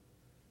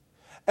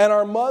 And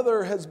our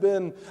mother has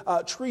been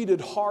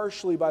treated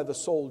harshly by the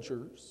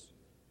soldiers.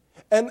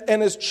 And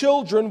as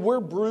children,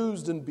 we're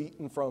bruised and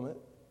beaten from it.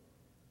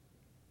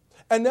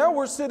 And now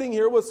we're sitting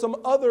here with some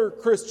other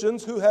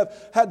Christians who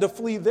have had to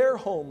flee their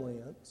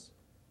homelands.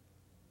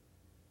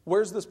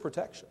 Where's this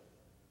protection?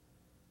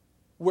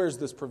 Where's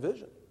this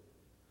provision?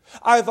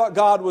 I thought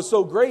God was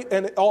so great,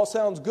 and it all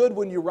sounds good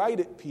when you write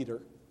it,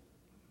 Peter.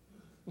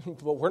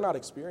 But we're not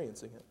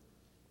experiencing it.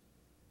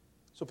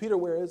 So Peter,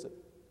 where is it?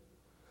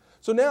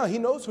 So now he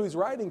knows who he's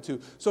writing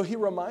to. So he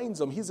reminds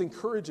them, he's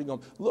encouraging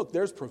them, look,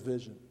 there's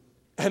provision,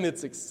 and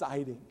it's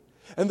exciting.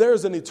 And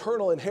there's an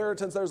eternal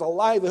inheritance, there's a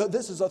livelihood.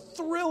 This is a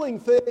thrilling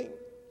thing.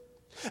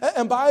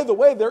 And by the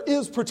way, there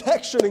is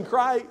protection in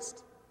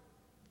Christ.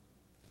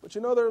 But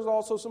you know, there's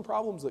also some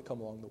problems that come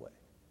along the way.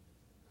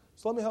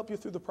 So let me help you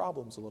through the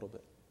problems a little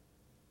bit.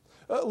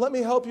 Let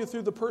me help you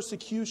through the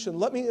persecution.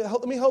 Let me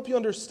help you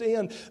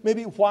understand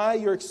maybe why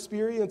you're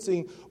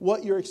experiencing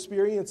what you're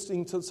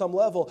experiencing to some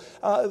level.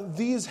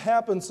 These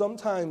happen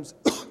sometimes.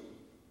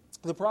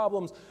 The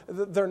problems,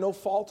 they're no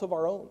fault of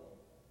our own.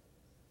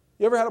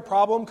 You ever had a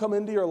problem come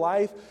into your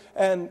life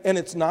and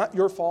it's not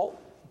your fault?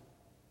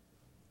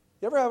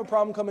 You ever have a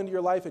problem come into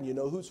your life and you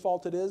know whose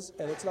fault it is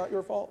and it's not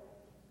your fault?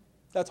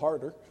 That's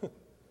harder.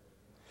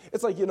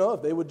 It's like,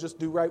 if they would just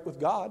do right with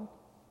God,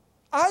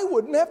 I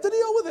wouldn't have to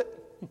deal with it.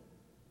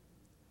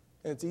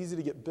 And it's easy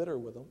to get bitter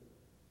with them.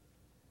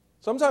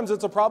 Sometimes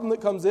it's a problem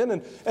that comes in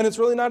and it's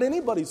really not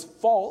anybody's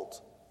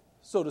fault,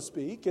 so to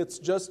speak. It's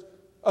just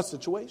a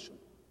situation.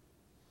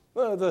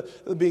 The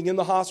being in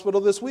the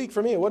hospital this week,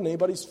 for me, it wasn't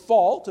anybody's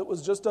fault. It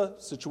was just a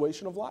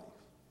situation of life.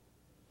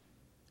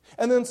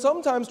 And then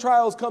sometimes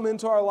trials come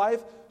into our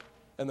life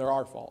and they're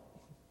our fault.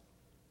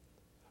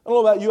 I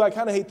don't know about you, I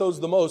kind of hate those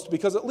the most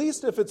because at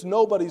least if it's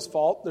nobody's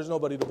fault, there's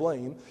nobody to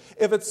blame.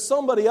 If it's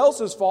somebody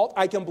else's fault,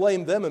 I can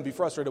blame them and be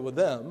frustrated with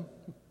them.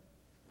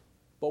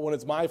 But when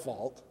it's my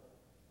fault,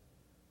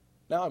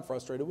 now I'm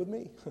frustrated with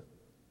me.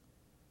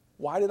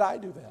 Why did I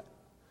do that?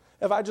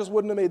 If I just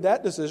wouldn't have made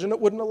that decision, it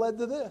wouldn't have led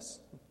to this.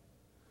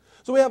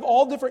 So we have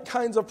all different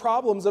kinds of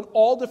problems and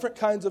all different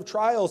kinds of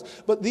trials.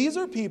 But these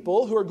are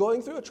people who are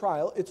going through a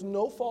trial. It's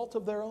no fault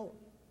of their own.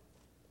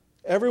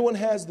 Everyone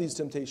has these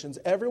temptations.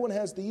 Everyone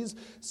has these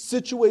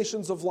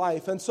situations of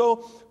life. And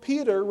so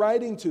Peter,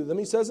 writing to them,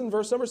 he says in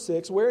verse number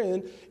 6,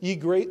 wherein ye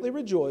greatly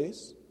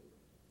rejoice.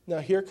 Now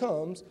here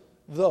comes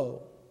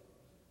though.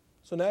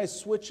 So now he's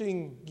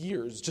switching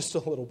gears just a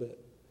little bit.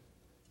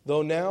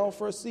 Though now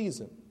for a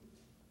season,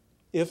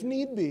 if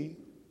need be,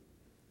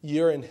 ye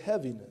are in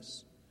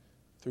heaviness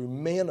through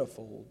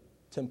manifold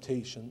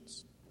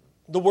temptations.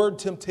 The word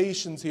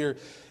temptations here,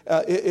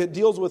 it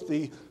deals with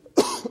the,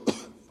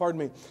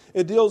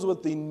 it deals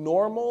with the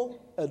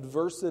normal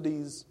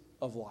adversities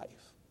of life.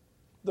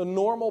 The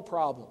normal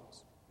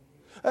problems.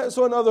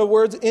 So in other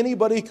words,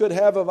 anybody could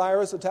have a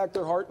virus attack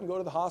their heart and go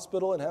to the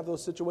hospital and have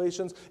those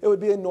situations. It would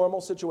be a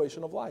normal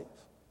situation of life.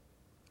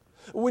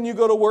 When you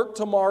go to work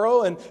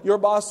tomorrow and your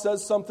boss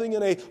says something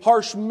in a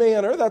harsh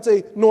manner, that's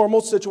a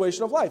normal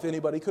situation of life.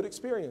 Anybody could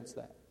experience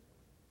that.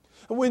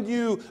 When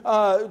you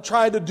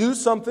try to do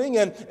something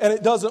and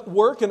it doesn't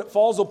work and it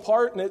falls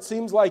apart and it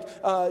seems like,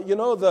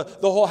 the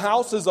whole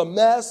house is a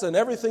mess and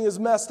everything is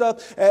messed up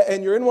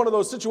and you're in one of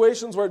those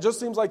situations where it just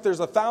seems like there's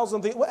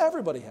 1,000 things. Well,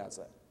 everybody has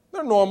that.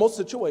 They're normal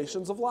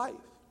situations of life.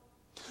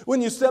 When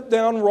you step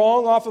down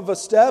wrong off of a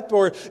step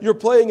or you're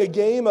playing a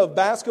game of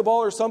basketball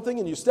or something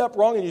and you step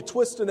wrong and you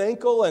twist an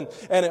ankle and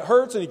it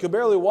hurts and you can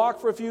barely walk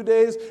for a few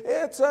days,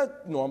 it's a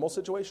normal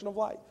situation of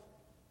life.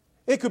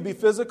 It could be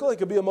physical, it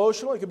could be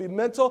emotional, it could be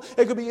mental,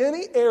 it could be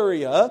any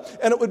area,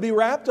 and it would be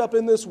wrapped up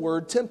in this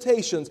word,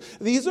 temptations.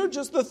 These are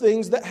just the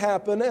things that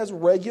happen as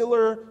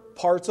regular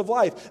parts of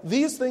life.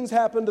 These things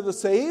happen to the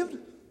saved,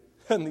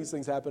 and these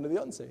things happen to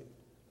the unsaved.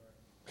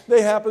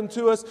 They happen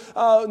to us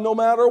no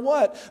matter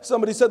what.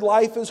 Somebody said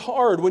life is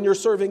hard when you're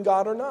serving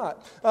God or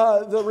not.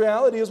 The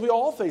reality is we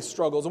all face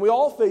struggles and we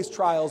all face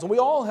trials and we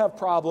all have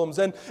problems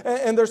and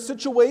there's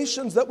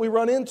situations that we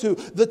run into,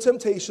 the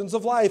temptations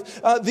of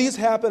life. These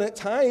happen at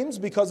times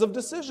because of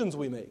decisions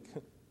we make.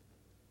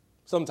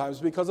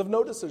 Sometimes because of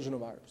no decision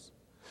of ours.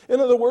 In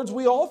other words,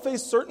 we all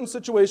face certain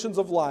situations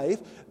of life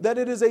that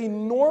it is a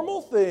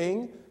normal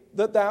thing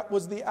that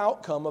was the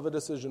outcome of a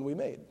decision we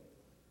made.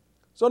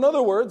 So in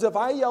other words, if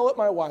I yell at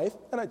my wife,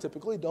 and I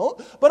typically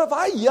don't, but if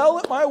I yell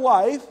at my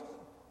wife,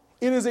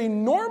 it is a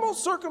normal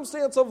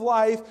circumstance of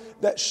life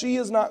that she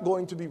is not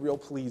going to be real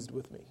pleased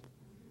with me.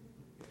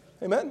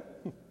 Amen?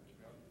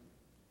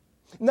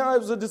 Now, it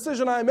was a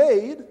decision I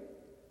made,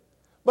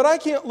 but I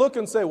can't look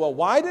and say, well,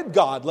 why did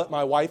God let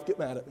my wife get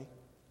mad at me?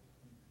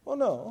 Well,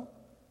 no,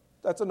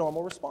 that's a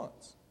normal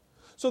response.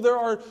 So there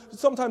are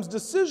sometimes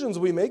decisions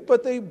we make,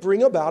 but they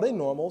bring about a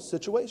normal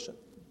situation.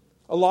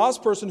 A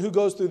lost person who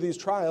goes through these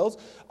trials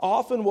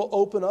often will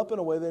open up in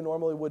a way they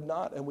normally would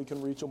not, and we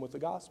can reach them with the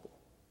gospel.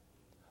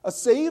 A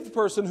saved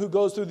person who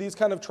goes through these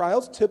kind of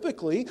trials,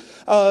 typically,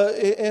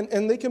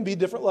 and they can be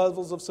different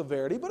levels of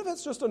severity, but if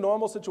it's just a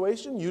normal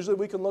situation, usually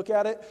we can look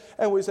at it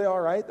and we say,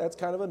 all right, that's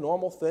kind of a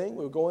normal thing.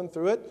 We're going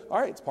through it. All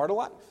right, it's part of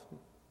life.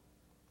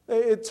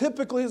 It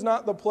typically is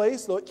not the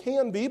place, though it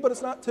can be, but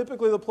it's not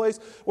typically the place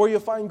where you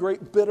find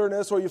great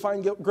bitterness or you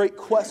find great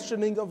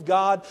questioning of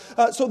God.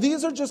 So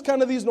these are just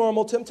kind of these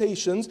normal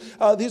temptations,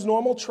 these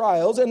normal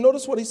trials. And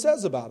notice what he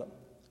says about them.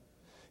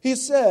 He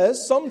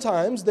says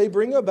sometimes they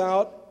bring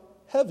about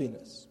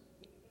heaviness,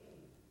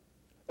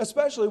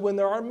 especially when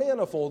there are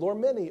manifold or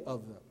many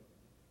of them.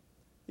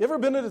 You ever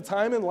been at a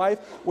time in life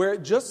where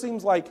it just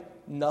seems like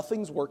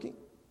nothing's working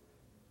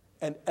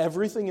and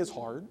everything is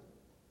hard?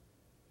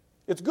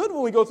 It's good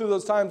when we go through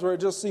those times where it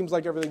just seems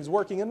like everything's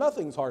working and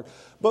nothing's hard.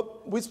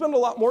 But we spend a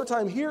lot more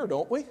time here,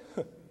 don't we?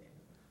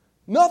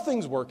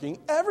 Nothing's working.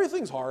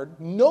 Everything's hard.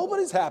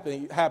 Nobody's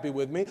happy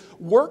with me.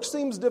 Work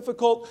seems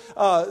difficult.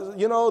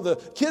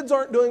 The kids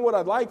aren't doing what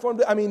I'd like for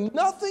them to.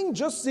 Nothing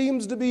just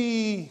seems to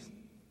be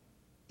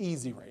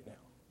easy right now.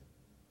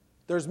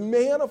 There's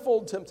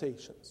manifold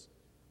temptations.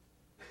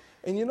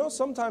 And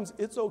sometimes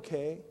it's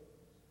okay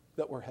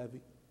that we're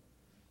heavy.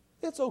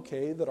 It's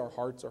okay that our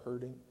hearts are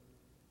hurting.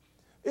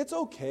 It's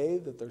okay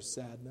that there's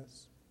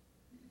sadness.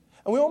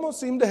 And we almost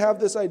seem to have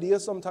this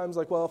idea sometimes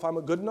like, well, if I'm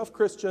a good enough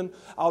Christian,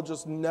 I'll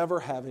just never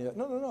have any.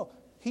 No.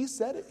 He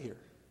said it here.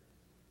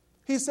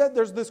 He said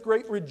there's this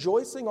great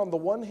rejoicing on the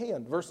one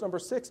hand, verse number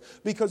 6,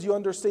 because you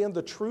understand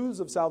the truths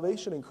of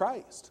salvation in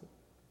Christ.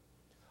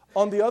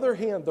 On the other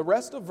hand, the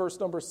rest of verse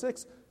number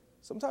 6,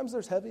 sometimes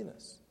there's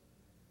heaviness.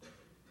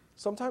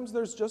 Sometimes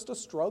there's just a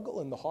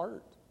struggle in the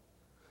heart.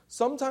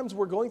 Sometimes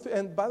we're going through,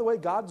 and by the way,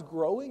 God's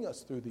growing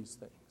us through these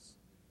things.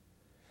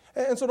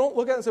 And so don't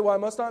look at it and say, well, I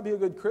must not be a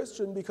good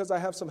Christian because I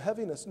have some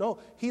heaviness. No,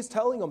 he's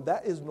telling them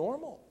that is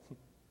normal.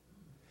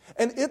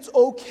 And it's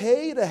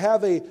okay to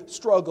have a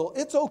struggle.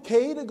 It's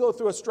okay to go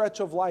through a stretch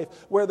of life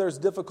where there's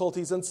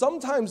difficulties. And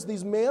sometimes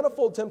these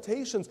manifold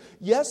temptations,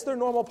 yes, they're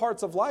normal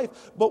parts of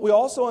life, but we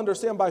also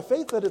understand by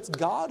faith that it's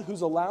God who's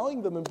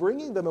allowing them and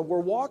bringing them. And we're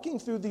walking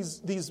through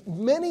these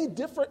many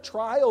different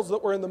trials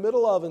that we're in the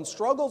middle of and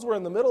struggles we're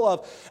in the middle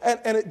of.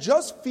 And it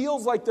just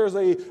feels like there's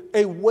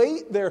a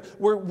weight there.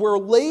 We're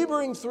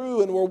laboring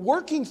through and we're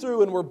working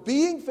through and we're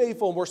being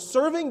faithful and we're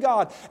serving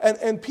God.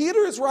 And Peter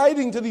is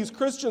writing to these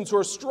Christians who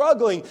are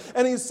struggling.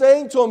 And he's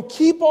saying to them,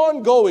 keep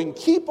on going,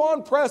 keep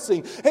on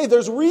pressing. Hey,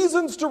 there's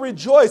reasons to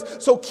rejoice,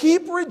 so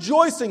keep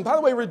rejoicing. By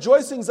the way,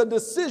 rejoicing is a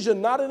decision,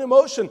 not an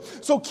emotion.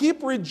 So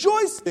keep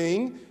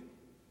rejoicing,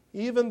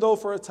 even though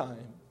for a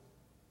time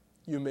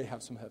you may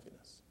have some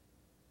heaviness.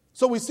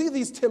 So we see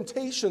these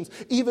temptations,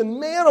 even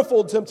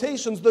manifold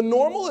temptations, the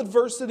normal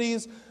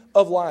adversities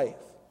of life.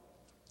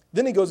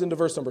 Then he goes into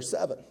verse number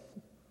 7,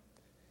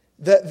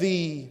 that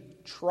the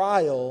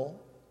trial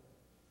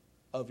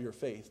of your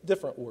faith,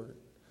 different word.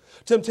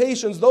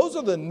 Temptations, those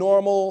are the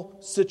normal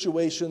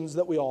situations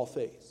that we all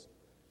face.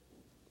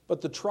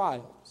 But the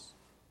trials,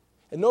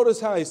 and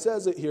notice how he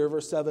says it here,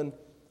 verse 7,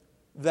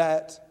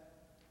 that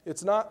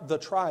it's not the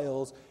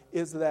trials,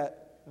 it's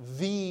that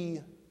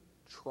the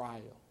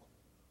trial.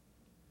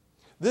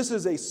 This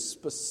is a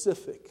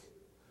specific,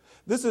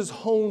 this is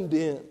honed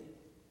in.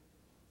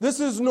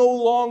 This is no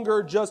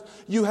longer just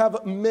you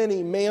have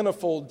many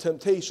manifold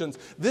temptations.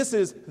 This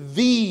is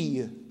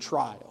the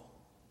trial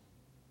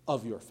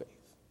of your faith.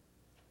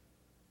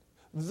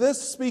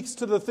 This speaks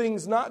to the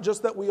things not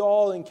just that we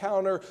all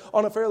encounter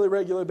on a fairly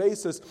regular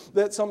basis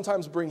that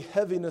sometimes bring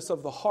heaviness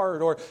of the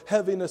heart or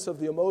heaviness of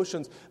the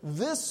emotions.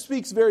 This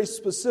speaks very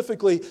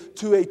specifically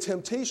to a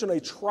temptation,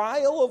 a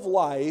trial of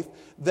life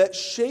that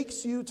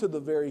shakes you to the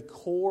very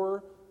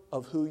core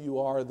of who you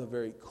are, the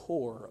very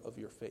core of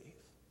your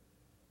faith.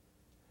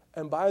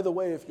 And by the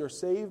way, if you're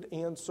saved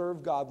and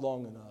serve God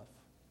long enough,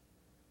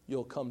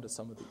 you'll come to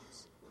some of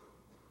these.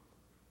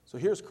 So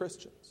here's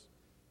Christians.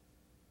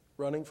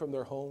 Running from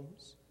their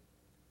homes,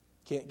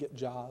 can't get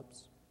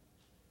jobs.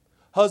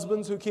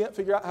 Husbands who can't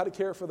figure out how to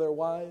care for their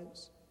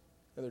wives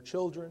and their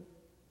children.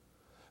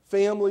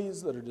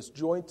 Families that are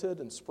disjointed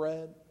and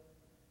spread.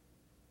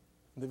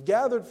 And they've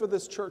gathered for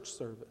this church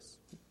service.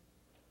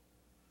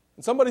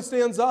 And somebody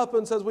stands up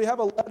and says, we have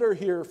a letter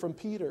here from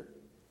Peter.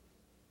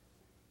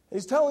 And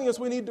he's telling us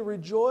we need to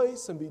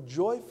rejoice and be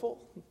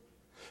joyful.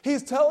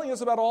 He's telling us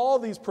about all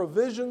these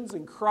provisions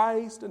in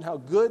Christ and how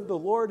good the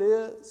Lord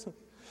is.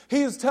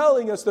 He is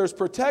telling us there's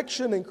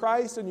protection in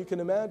Christ, and you can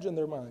imagine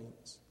their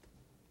minds.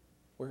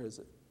 Where is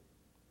it?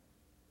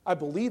 I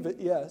believe it,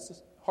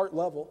 yes, heart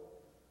level,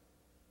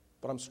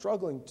 but I'm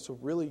struggling to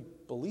really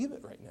believe it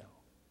right now.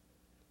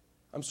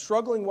 I'm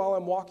struggling while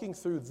I'm walking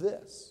through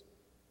this.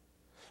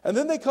 And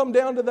then they come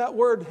down to that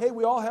word, hey,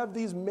 we all have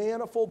these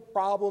manifold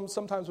problems.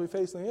 Sometimes we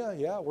face them,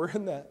 yeah, we're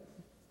in that.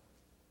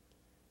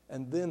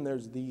 And then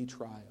there's the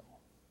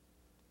trial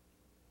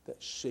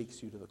that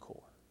shakes you to the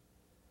core.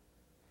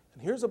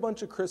 And here's a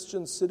bunch of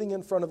Christians sitting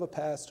in front of a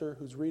pastor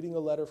who's reading a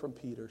letter from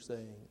Peter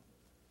saying,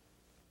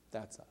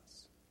 that's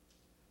us.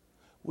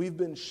 We've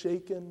been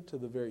shaken to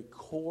the very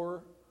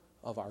core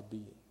of our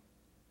being.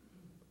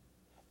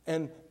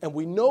 And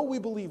we know we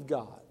believe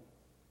God.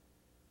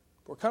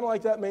 We're kind of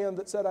like that man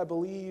that said, I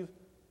believe,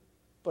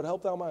 but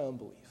help thou my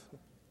unbelief.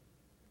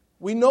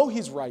 We know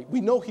he's right.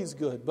 We know he's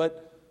good.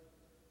 But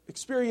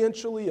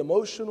experientially,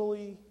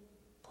 emotionally,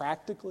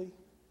 practically,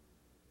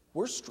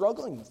 we're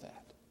struggling with that.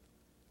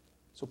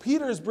 So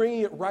Peter is bringing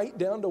it right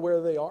down to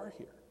where they are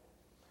here.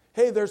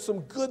 Hey, there's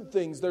some good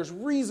things. There's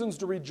reasons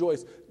to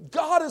rejoice.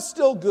 God is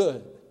still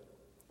good.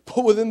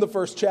 But within the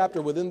first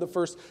chapter, within the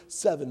first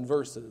 7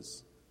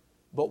 verses,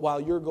 But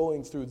while you're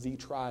going through the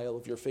trial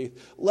of your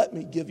faith, let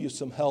me give you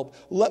some help.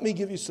 Let me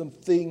give you some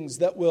things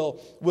that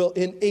will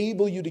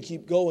enable you to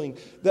keep going.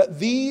 That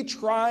the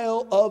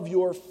trial of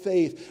your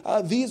faith,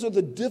 these are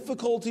the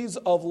difficulties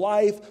of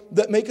life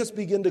that make us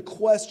begin to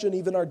question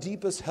even our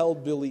deepest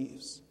held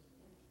beliefs.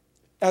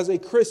 As a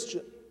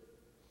Christian,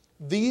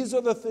 these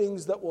are the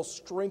things that will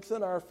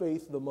strengthen our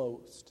faith the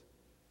most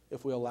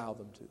if we allow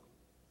them to.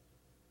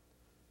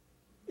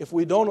 If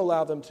we don't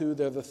allow them to,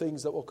 they're the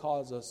things that will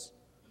cause us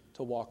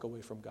to walk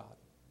away from God.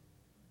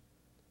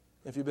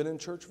 If you've been in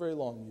church very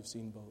long, you've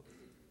seen both.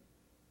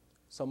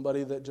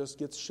 Somebody that just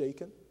gets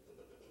shaken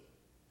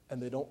and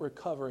they don't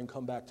recover and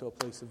come back to a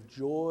place of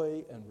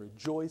joy and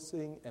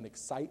rejoicing and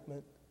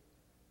excitement.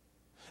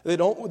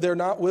 They're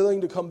not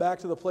willing to come back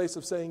to the place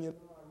of saying, I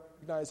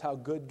recognize how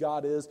good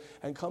God is,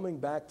 and coming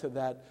back to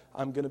that,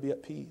 I'm going to be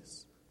at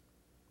peace.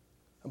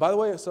 And by the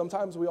way,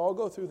 sometimes we all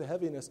go through the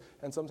heaviness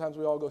and sometimes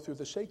we all go through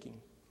the shaking.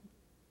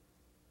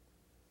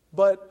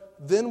 But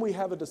then we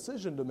have a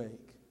decision to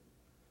make.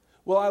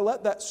 Will I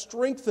let that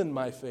strengthen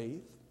my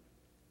faith,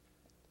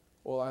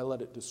 or will I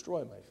let it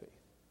destroy my faith?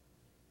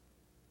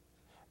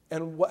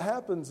 And what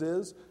happens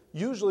is,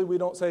 usually we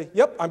don't say,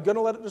 yep, I'm going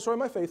to let it destroy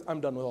my faith, I'm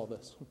done with all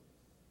this.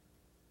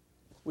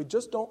 We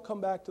just don't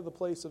come back to the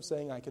place of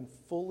saying, I can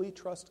fully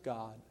trust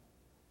God,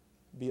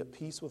 be at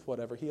peace with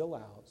whatever He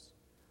allows.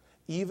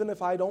 Even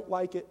if I don't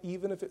like it,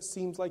 even if it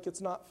seems like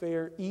it's not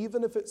fair,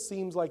 even if it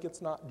seems like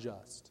it's not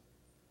just.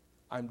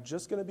 I'm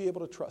just going to be able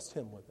to trust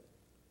Him with it.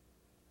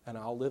 And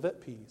I'll live at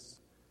peace,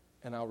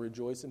 and I'll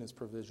rejoice in His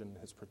provision and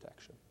His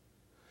protection.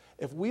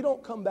 If we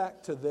don't come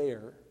back to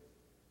there,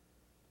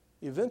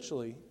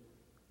 eventually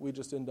we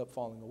just end up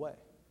falling away.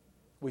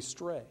 We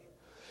stray.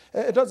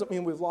 It doesn't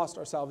mean we've lost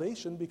our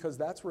salvation, because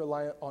that's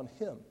reliant on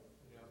Him.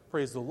 Yeah.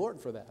 Praise the Lord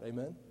for that.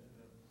 Amen?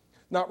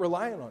 Not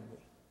reliant on me.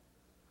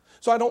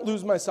 So I don't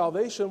lose my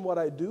salvation. What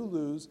I do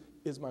lose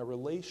is my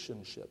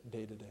relationship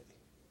day to day.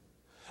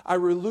 I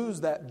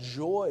lose that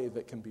joy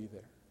that can be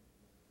there.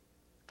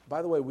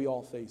 By the way, we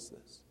all face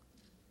this.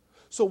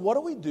 So what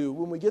do we do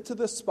when we get to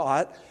this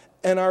spot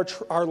and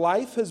our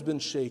life has been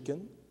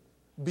shaken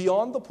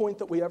beyond the point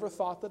that we ever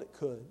thought that it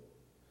could,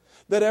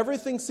 that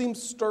everything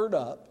seems stirred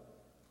up,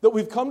 that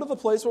we've come to the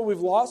place where we've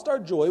lost our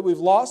joy, we've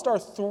lost our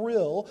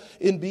thrill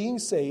in being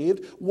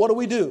saved? What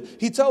do?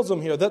 He tells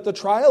them here that the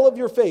trial of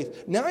your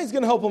faith, now he's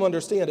going to help them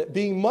understand it,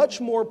 being much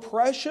more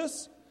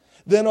precious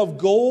than of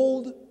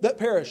gold that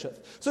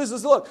perisheth. So he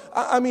says, look,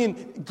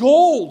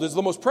 gold is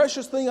the most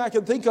precious thing I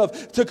can think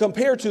of to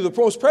compare to, the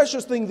most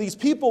precious thing these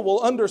people will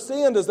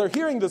understand as they're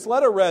hearing this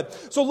letter read.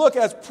 So look,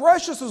 as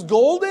precious as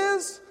gold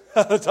is,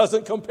 it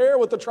doesn't compare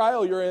with the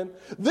trial you're in.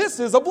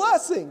 This is a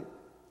blessing.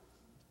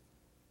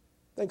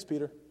 Thanks,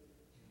 Peter.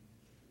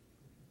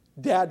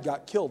 Dad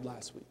got killed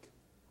last week.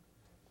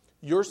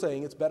 You're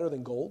saying it's better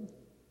than gold?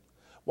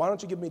 Why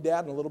don't you give me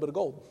Dad and a little bit of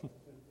gold?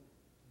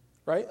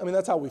 Right?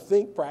 That's how we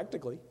think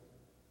practically.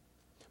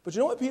 But you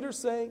know what Peter's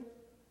saying?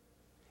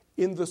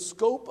 In the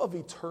scope of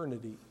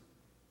eternity,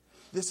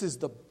 this is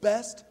the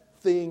best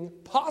thing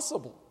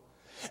possible.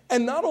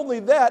 And not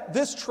only that,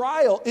 this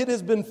trial, it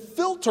has been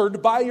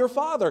filtered by your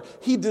Father.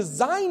 He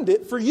designed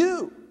it for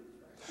you.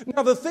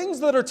 Now, the things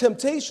that are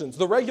temptations,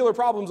 the regular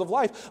problems of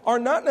life, are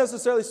not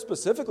necessarily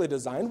specifically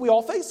designed. We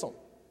all face them.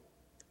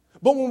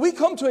 But when we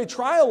come to a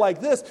trial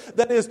like this,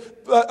 that is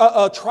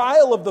a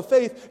trial of the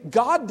faith,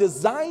 God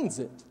designs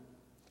it.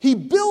 He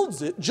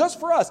builds it just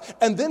for us,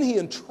 and then He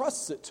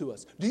entrusts it to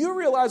us. Do you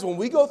realize when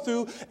we go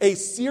through a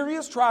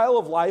serious trial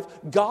of life,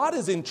 God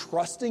is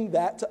entrusting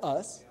that to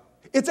us?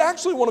 It's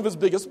actually one of His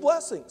biggest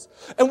blessings.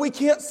 And we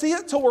can't see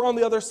it till we're on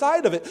the other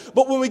side of it.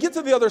 But when we get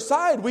to the other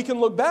side, we can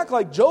look back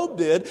like Job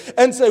did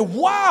and say,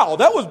 wow,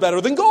 that was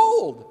better than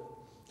gold.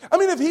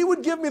 If He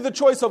would give me the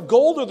choice of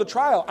gold or the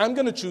trial, I'm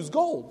going to choose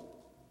gold.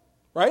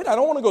 Right? I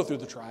don't want to go through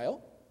the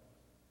trial.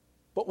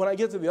 But when I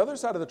get to the other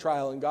side of the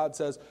trial and God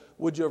says,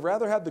 would you have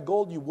rather had the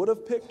gold you would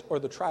have picked or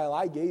the trial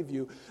I gave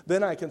you?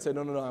 Then I can say,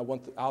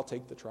 no, I'll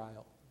take the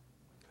trial.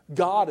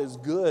 God is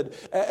good,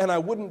 and I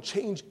wouldn't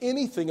change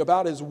anything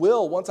about His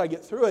will once I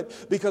get through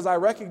it, because I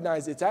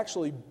recognize it's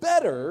actually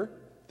better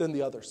than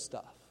the other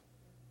stuff.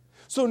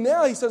 So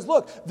now he says,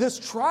 look, this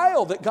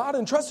trial that God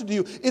entrusted to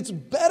you, it's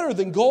better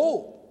than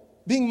gold,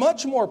 being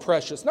much more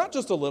precious, not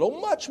just a little,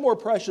 much more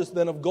precious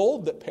than of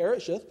gold that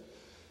perisheth,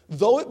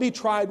 though it be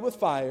tried with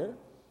fire,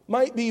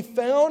 might be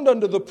found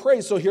unto the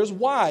praise. So here's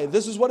why.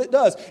 This is what it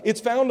does.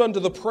 It's found unto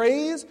the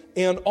praise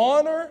and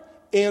honor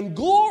and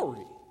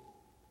glory.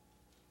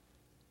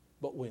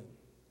 But when?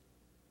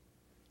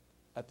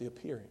 At the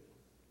appearing.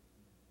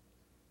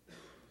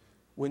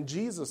 When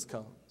Jesus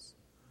comes,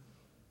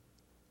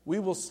 we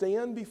will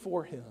stand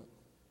before Him.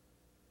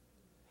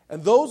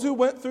 And those who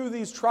went through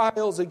these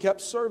trials and kept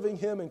serving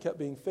Him and kept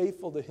being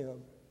faithful to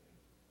Him,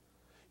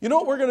 you know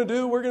what we're going to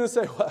do? We're going to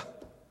say, well,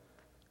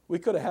 we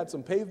could have had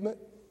some pavement,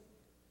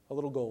 a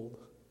little gold.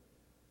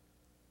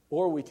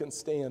 Or we can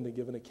stand and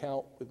give an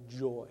account with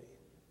joy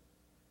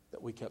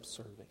that we kept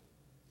serving.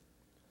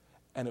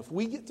 And if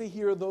we get to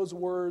hear those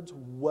words,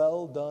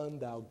 well done,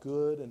 thou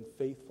good and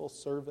faithful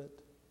servant,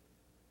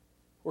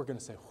 we're going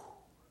to say,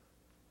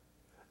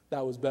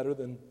 that was better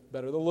than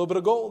a little bit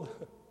of gold.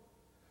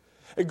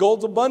 And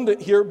gold's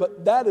abundant here,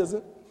 but that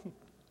isn't.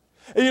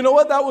 And you know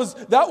what?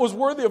 That was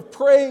worthy of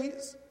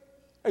praise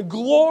and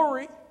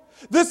glory.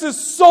 This is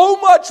so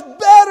much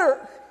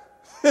better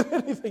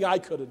than anything I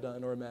could have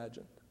done or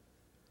imagined.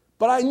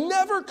 But I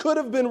never could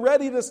have been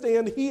ready to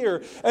stand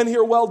here and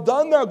hear, well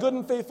done, thou good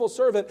and faithful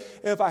servant,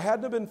 if I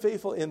hadn't have been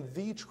faithful in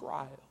the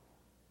trial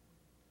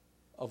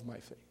of my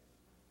faith.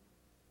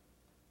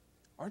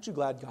 Aren't you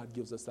glad God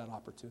gives us that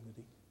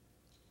opportunity?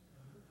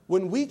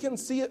 When we can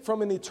see it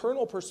from an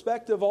eternal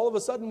perspective, all of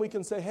a sudden we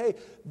can say, hey,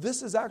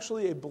 this is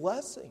actually a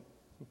blessing.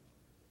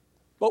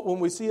 But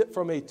when we see it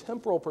from a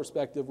temporal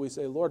perspective, we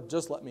say, Lord,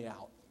 just let me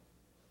out.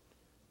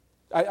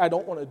 I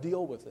don't want to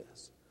deal with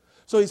this.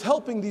 So he's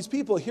helping these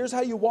people. Here's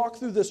how you walk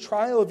through this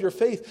trial of your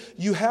faith.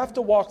 You have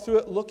to walk through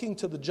it looking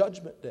to the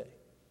judgment day.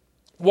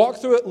 Walk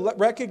through it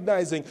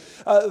recognizing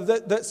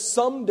that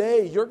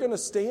someday you're going to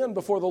stand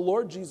before the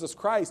Lord Jesus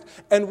Christ.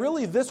 And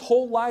really this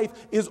whole life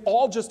is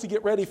all just to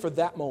get ready for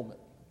that moment.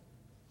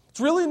 It's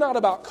really not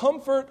about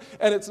comfort,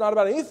 and it's not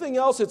about anything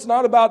else. It's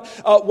not about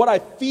what I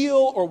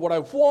feel or what I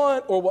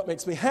want or what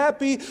makes me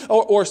happy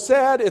or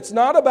sad. It's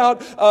not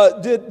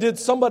about did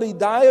somebody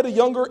die at a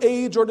younger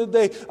age, or did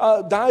they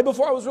die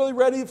before I was really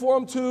ready for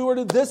them to, or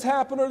did this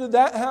happen or did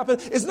that happen.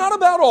 It's not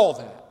about all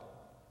that.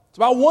 It's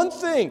about one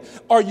thing.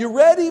 Are you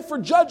ready for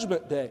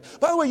Judgment Day?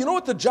 By the way, you know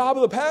what the job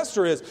of the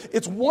pastor is?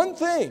 It's one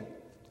thing,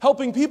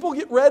 helping people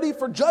get ready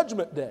for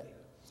Judgment Day.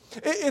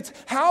 It's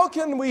how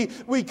can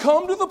we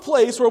come to the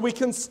place where we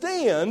can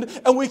stand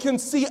and we can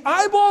see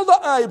eyeball to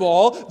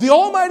eyeball the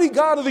Almighty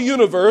God of the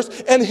universe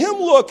and Him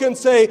look and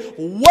say,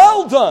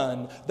 well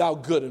done, thou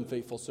good and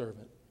faithful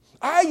servant.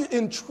 I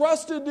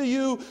entrusted to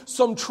you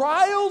some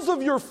trials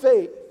of your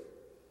faith.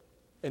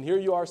 And here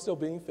you are still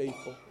being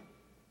faithful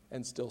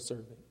and still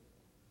serving.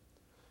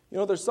 You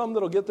know, there's some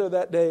that'll get there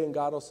that day and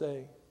God will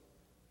say,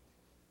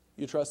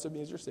 you trusted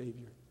me as your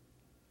Savior.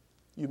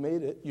 You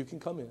made it. You can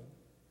come in.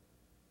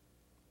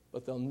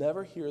 But they'll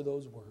never hear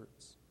those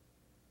words,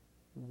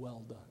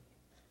 well done.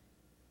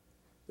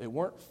 They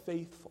weren't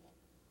faithful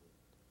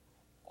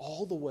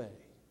all the way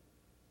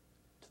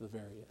to the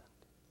very end.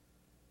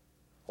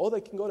 Oh,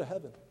 they can go to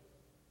heaven.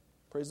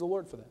 Praise the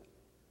Lord for that.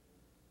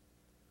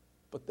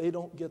 But they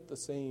don't get the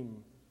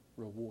same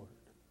reward.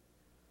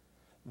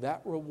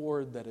 That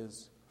reward that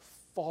is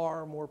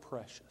far more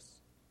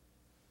precious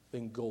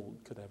than gold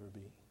could ever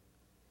be.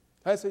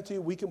 I say to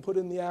you, we can put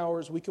in the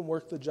hours, we can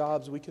work the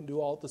jobs, we can do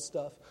all the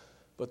stuff.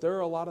 But there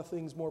are a lot of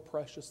things more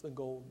precious than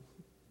gold.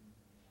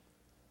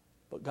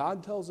 But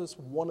God tells us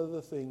one of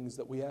the things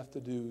that we have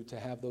to do to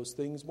have those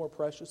things more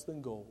precious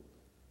than gold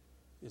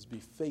is be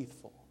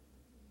faithful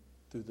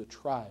through the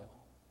trial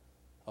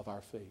of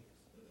our faith.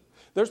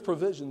 There's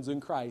provisions in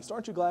Christ.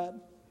 Aren't you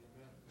glad?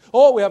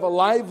 Oh, we have a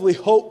lively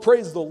hope.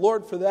 Praise the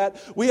Lord for that.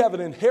 We have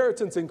an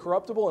inheritance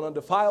incorruptible and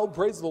undefiled.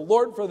 Praise the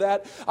Lord for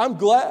that. I'm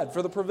glad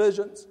for the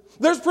provisions.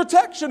 There's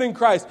protection in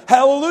Christ.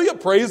 Hallelujah.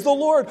 Praise the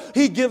Lord.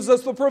 He gives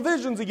us the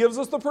provisions. He gives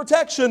us the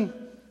protection.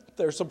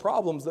 There's some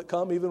problems that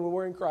come even when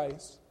we're in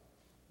Christ.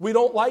 We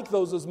don't like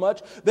those as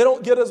much. They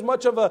don't get as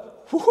much of a,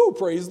 whoo,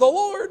 praise the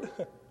Lord.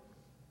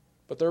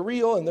 But they're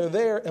real and they're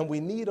there and we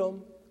need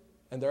them.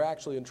 And they're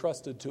actually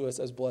entrusted to us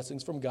as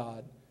blessings from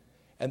God.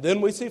 And then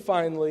we see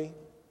finally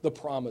the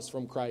promise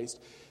from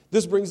Christ.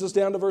 This brings us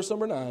down to verse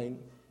number 9.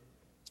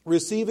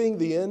 Receiving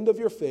the end of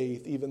your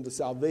faith, even the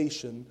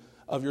salvation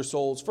of your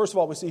souls. First of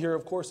all, we see here,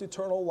 of course,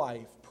 eternal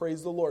life.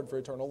 Praise the Lord for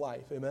eternal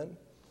life. Amen.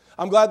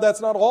 I'm glad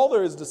that's not all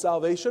there is to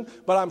salvation,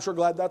 but I'm sure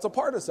glad that's a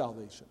part of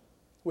salvation.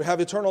 We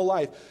have eternal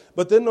life.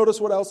 But then notice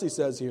what else he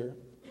says here.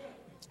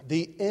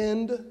 The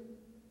end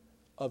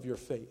of your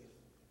faith.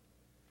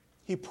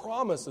 He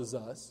promises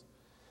us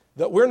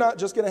that we're not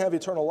just going to have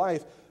eternal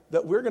life,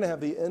 that we're going to have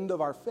the end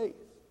of our faith.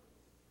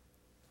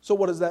 So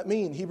what does that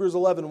mean? Hebrews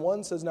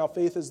 11:1 says, now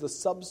faith is the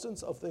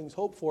substance of things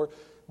hoped for,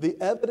 the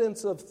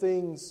evidence of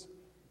things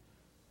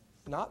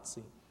not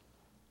seen.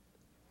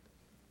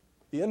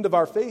 The end of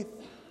our faith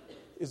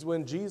is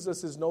when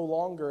Jesus is no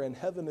longer and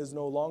heaven is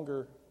no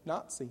longer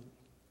not seen.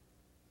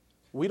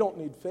 We don't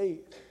need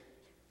faith.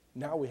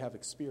 Now we have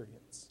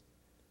experience.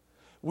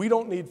 We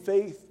don't need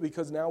faith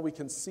because now we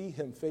can see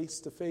Him face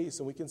to face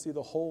and we can see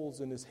the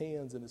holes in His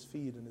hands and His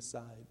feet and His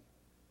side.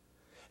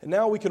 And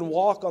now we can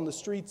walk on the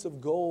streets of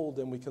gold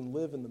and we can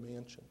live in the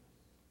mansion.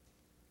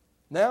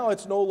 Now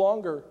it's no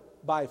longer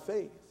by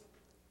faith.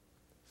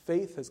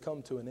 Faith has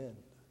come to an end.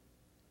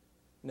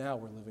 Now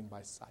we're living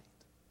by sight.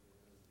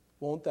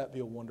 Won't that be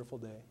a wonderful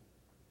day?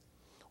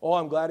 Oh,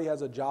 I'm glad He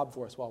has a job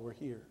for us while we're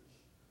here.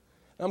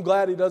 I'm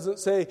glad He doesn't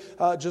say,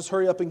 just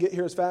hurry up and get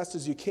here as fast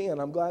as you can.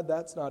 I'm glad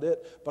that's not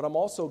it. But I'm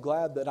also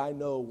glad that I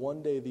know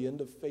one day the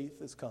end of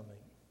faith is coming.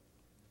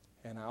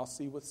 And I'll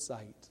see with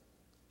sight.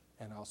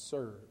 And I'll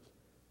serve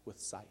with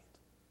sight.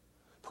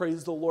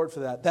 Praise the Lord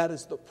for that. That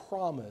is the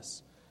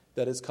promise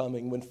that is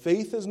coming. When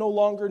faith is no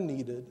longer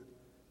needed,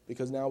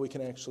 because now we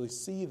can actually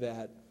see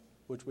that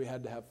which we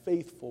had to have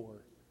faith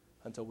for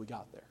until we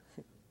got there.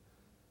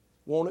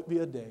 Won't it be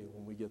a day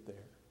when we get there?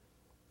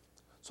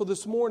 So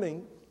this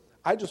morning,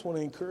 I just want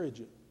to encourage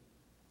you.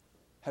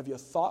 Have you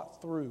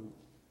thought through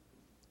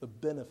the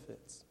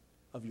benefits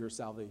of your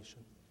salvation?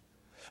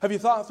 Have you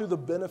thought through the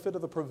benefit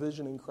of the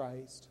provision in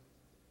Christ?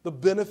 The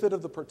benefit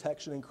of the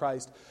protection in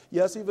Christ?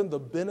 Yes, even the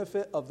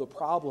benefit of the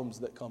problems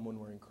that come when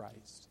we're in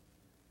Christ.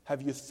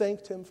 Have you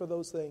thanked Him for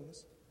those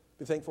things?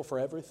 Be thankful for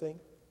everything?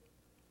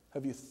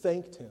 Have you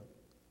thanked Him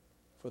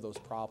for those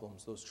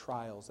problems, those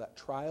trials, that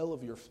trial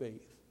of your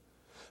faith?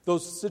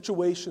 Those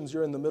situations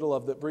you're in the middle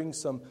of that bring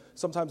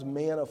sometimes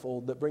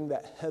manifold, that bring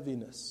that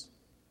heaviness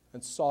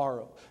and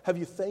sorrow. Have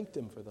you thanked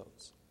Him for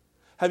those?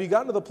 Have you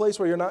gotten to the place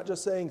where you're not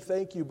just saying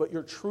thank you, but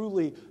you're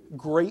truly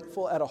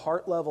grateful at a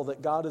heart level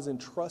that God is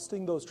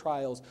entrusting those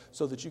trials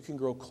so that you can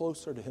grow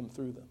closer to Him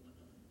through them?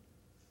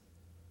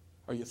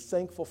 Are you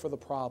thankful for the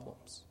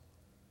problems?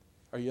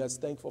 Are you as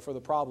thankful for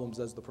the problems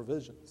as the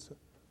provisions?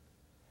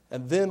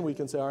 And then we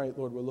can say, all right,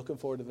 Lord, we're looking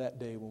forward to that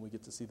day when we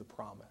get to see the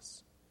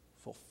promise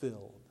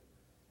fulfilled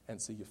and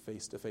see you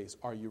face to face.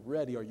 Are you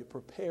ready? Are you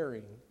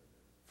preparing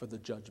for the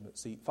judgment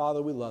seat?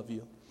 Father, we love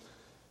you.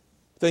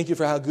 Thank you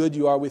for how good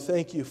you are. We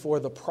thank you for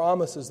the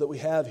promises that we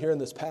have here in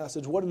this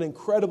passage. What an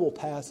incredible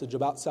passage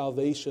about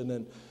salvation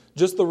and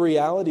just the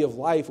reality of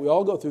life. We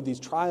all go through these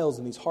trials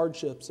and these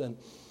hardships, and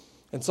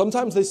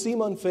sometimes they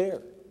seem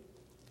unfair.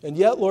 And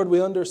yet, Lord, we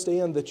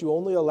understand that you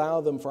only allow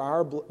them for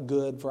our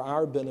good, for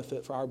our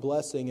benefit, for our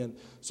blessing, and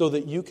so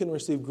that you can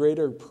receive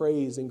greater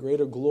praise and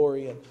greater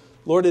glory. And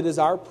Lord, it is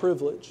our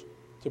privilege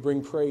to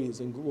bring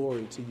praise and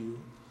glory to you.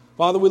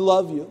 Father, we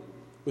love you.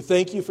 We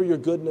thank you for your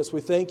goodness. We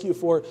thank you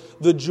for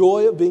the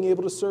joy of being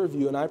able to serve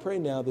you. And I pray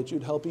now that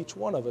you'd help each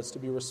one of us to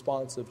be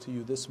responsive to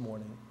you this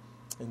morning.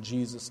 In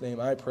Jesus' name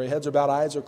I pray. Heads are bowed, eyes are closed.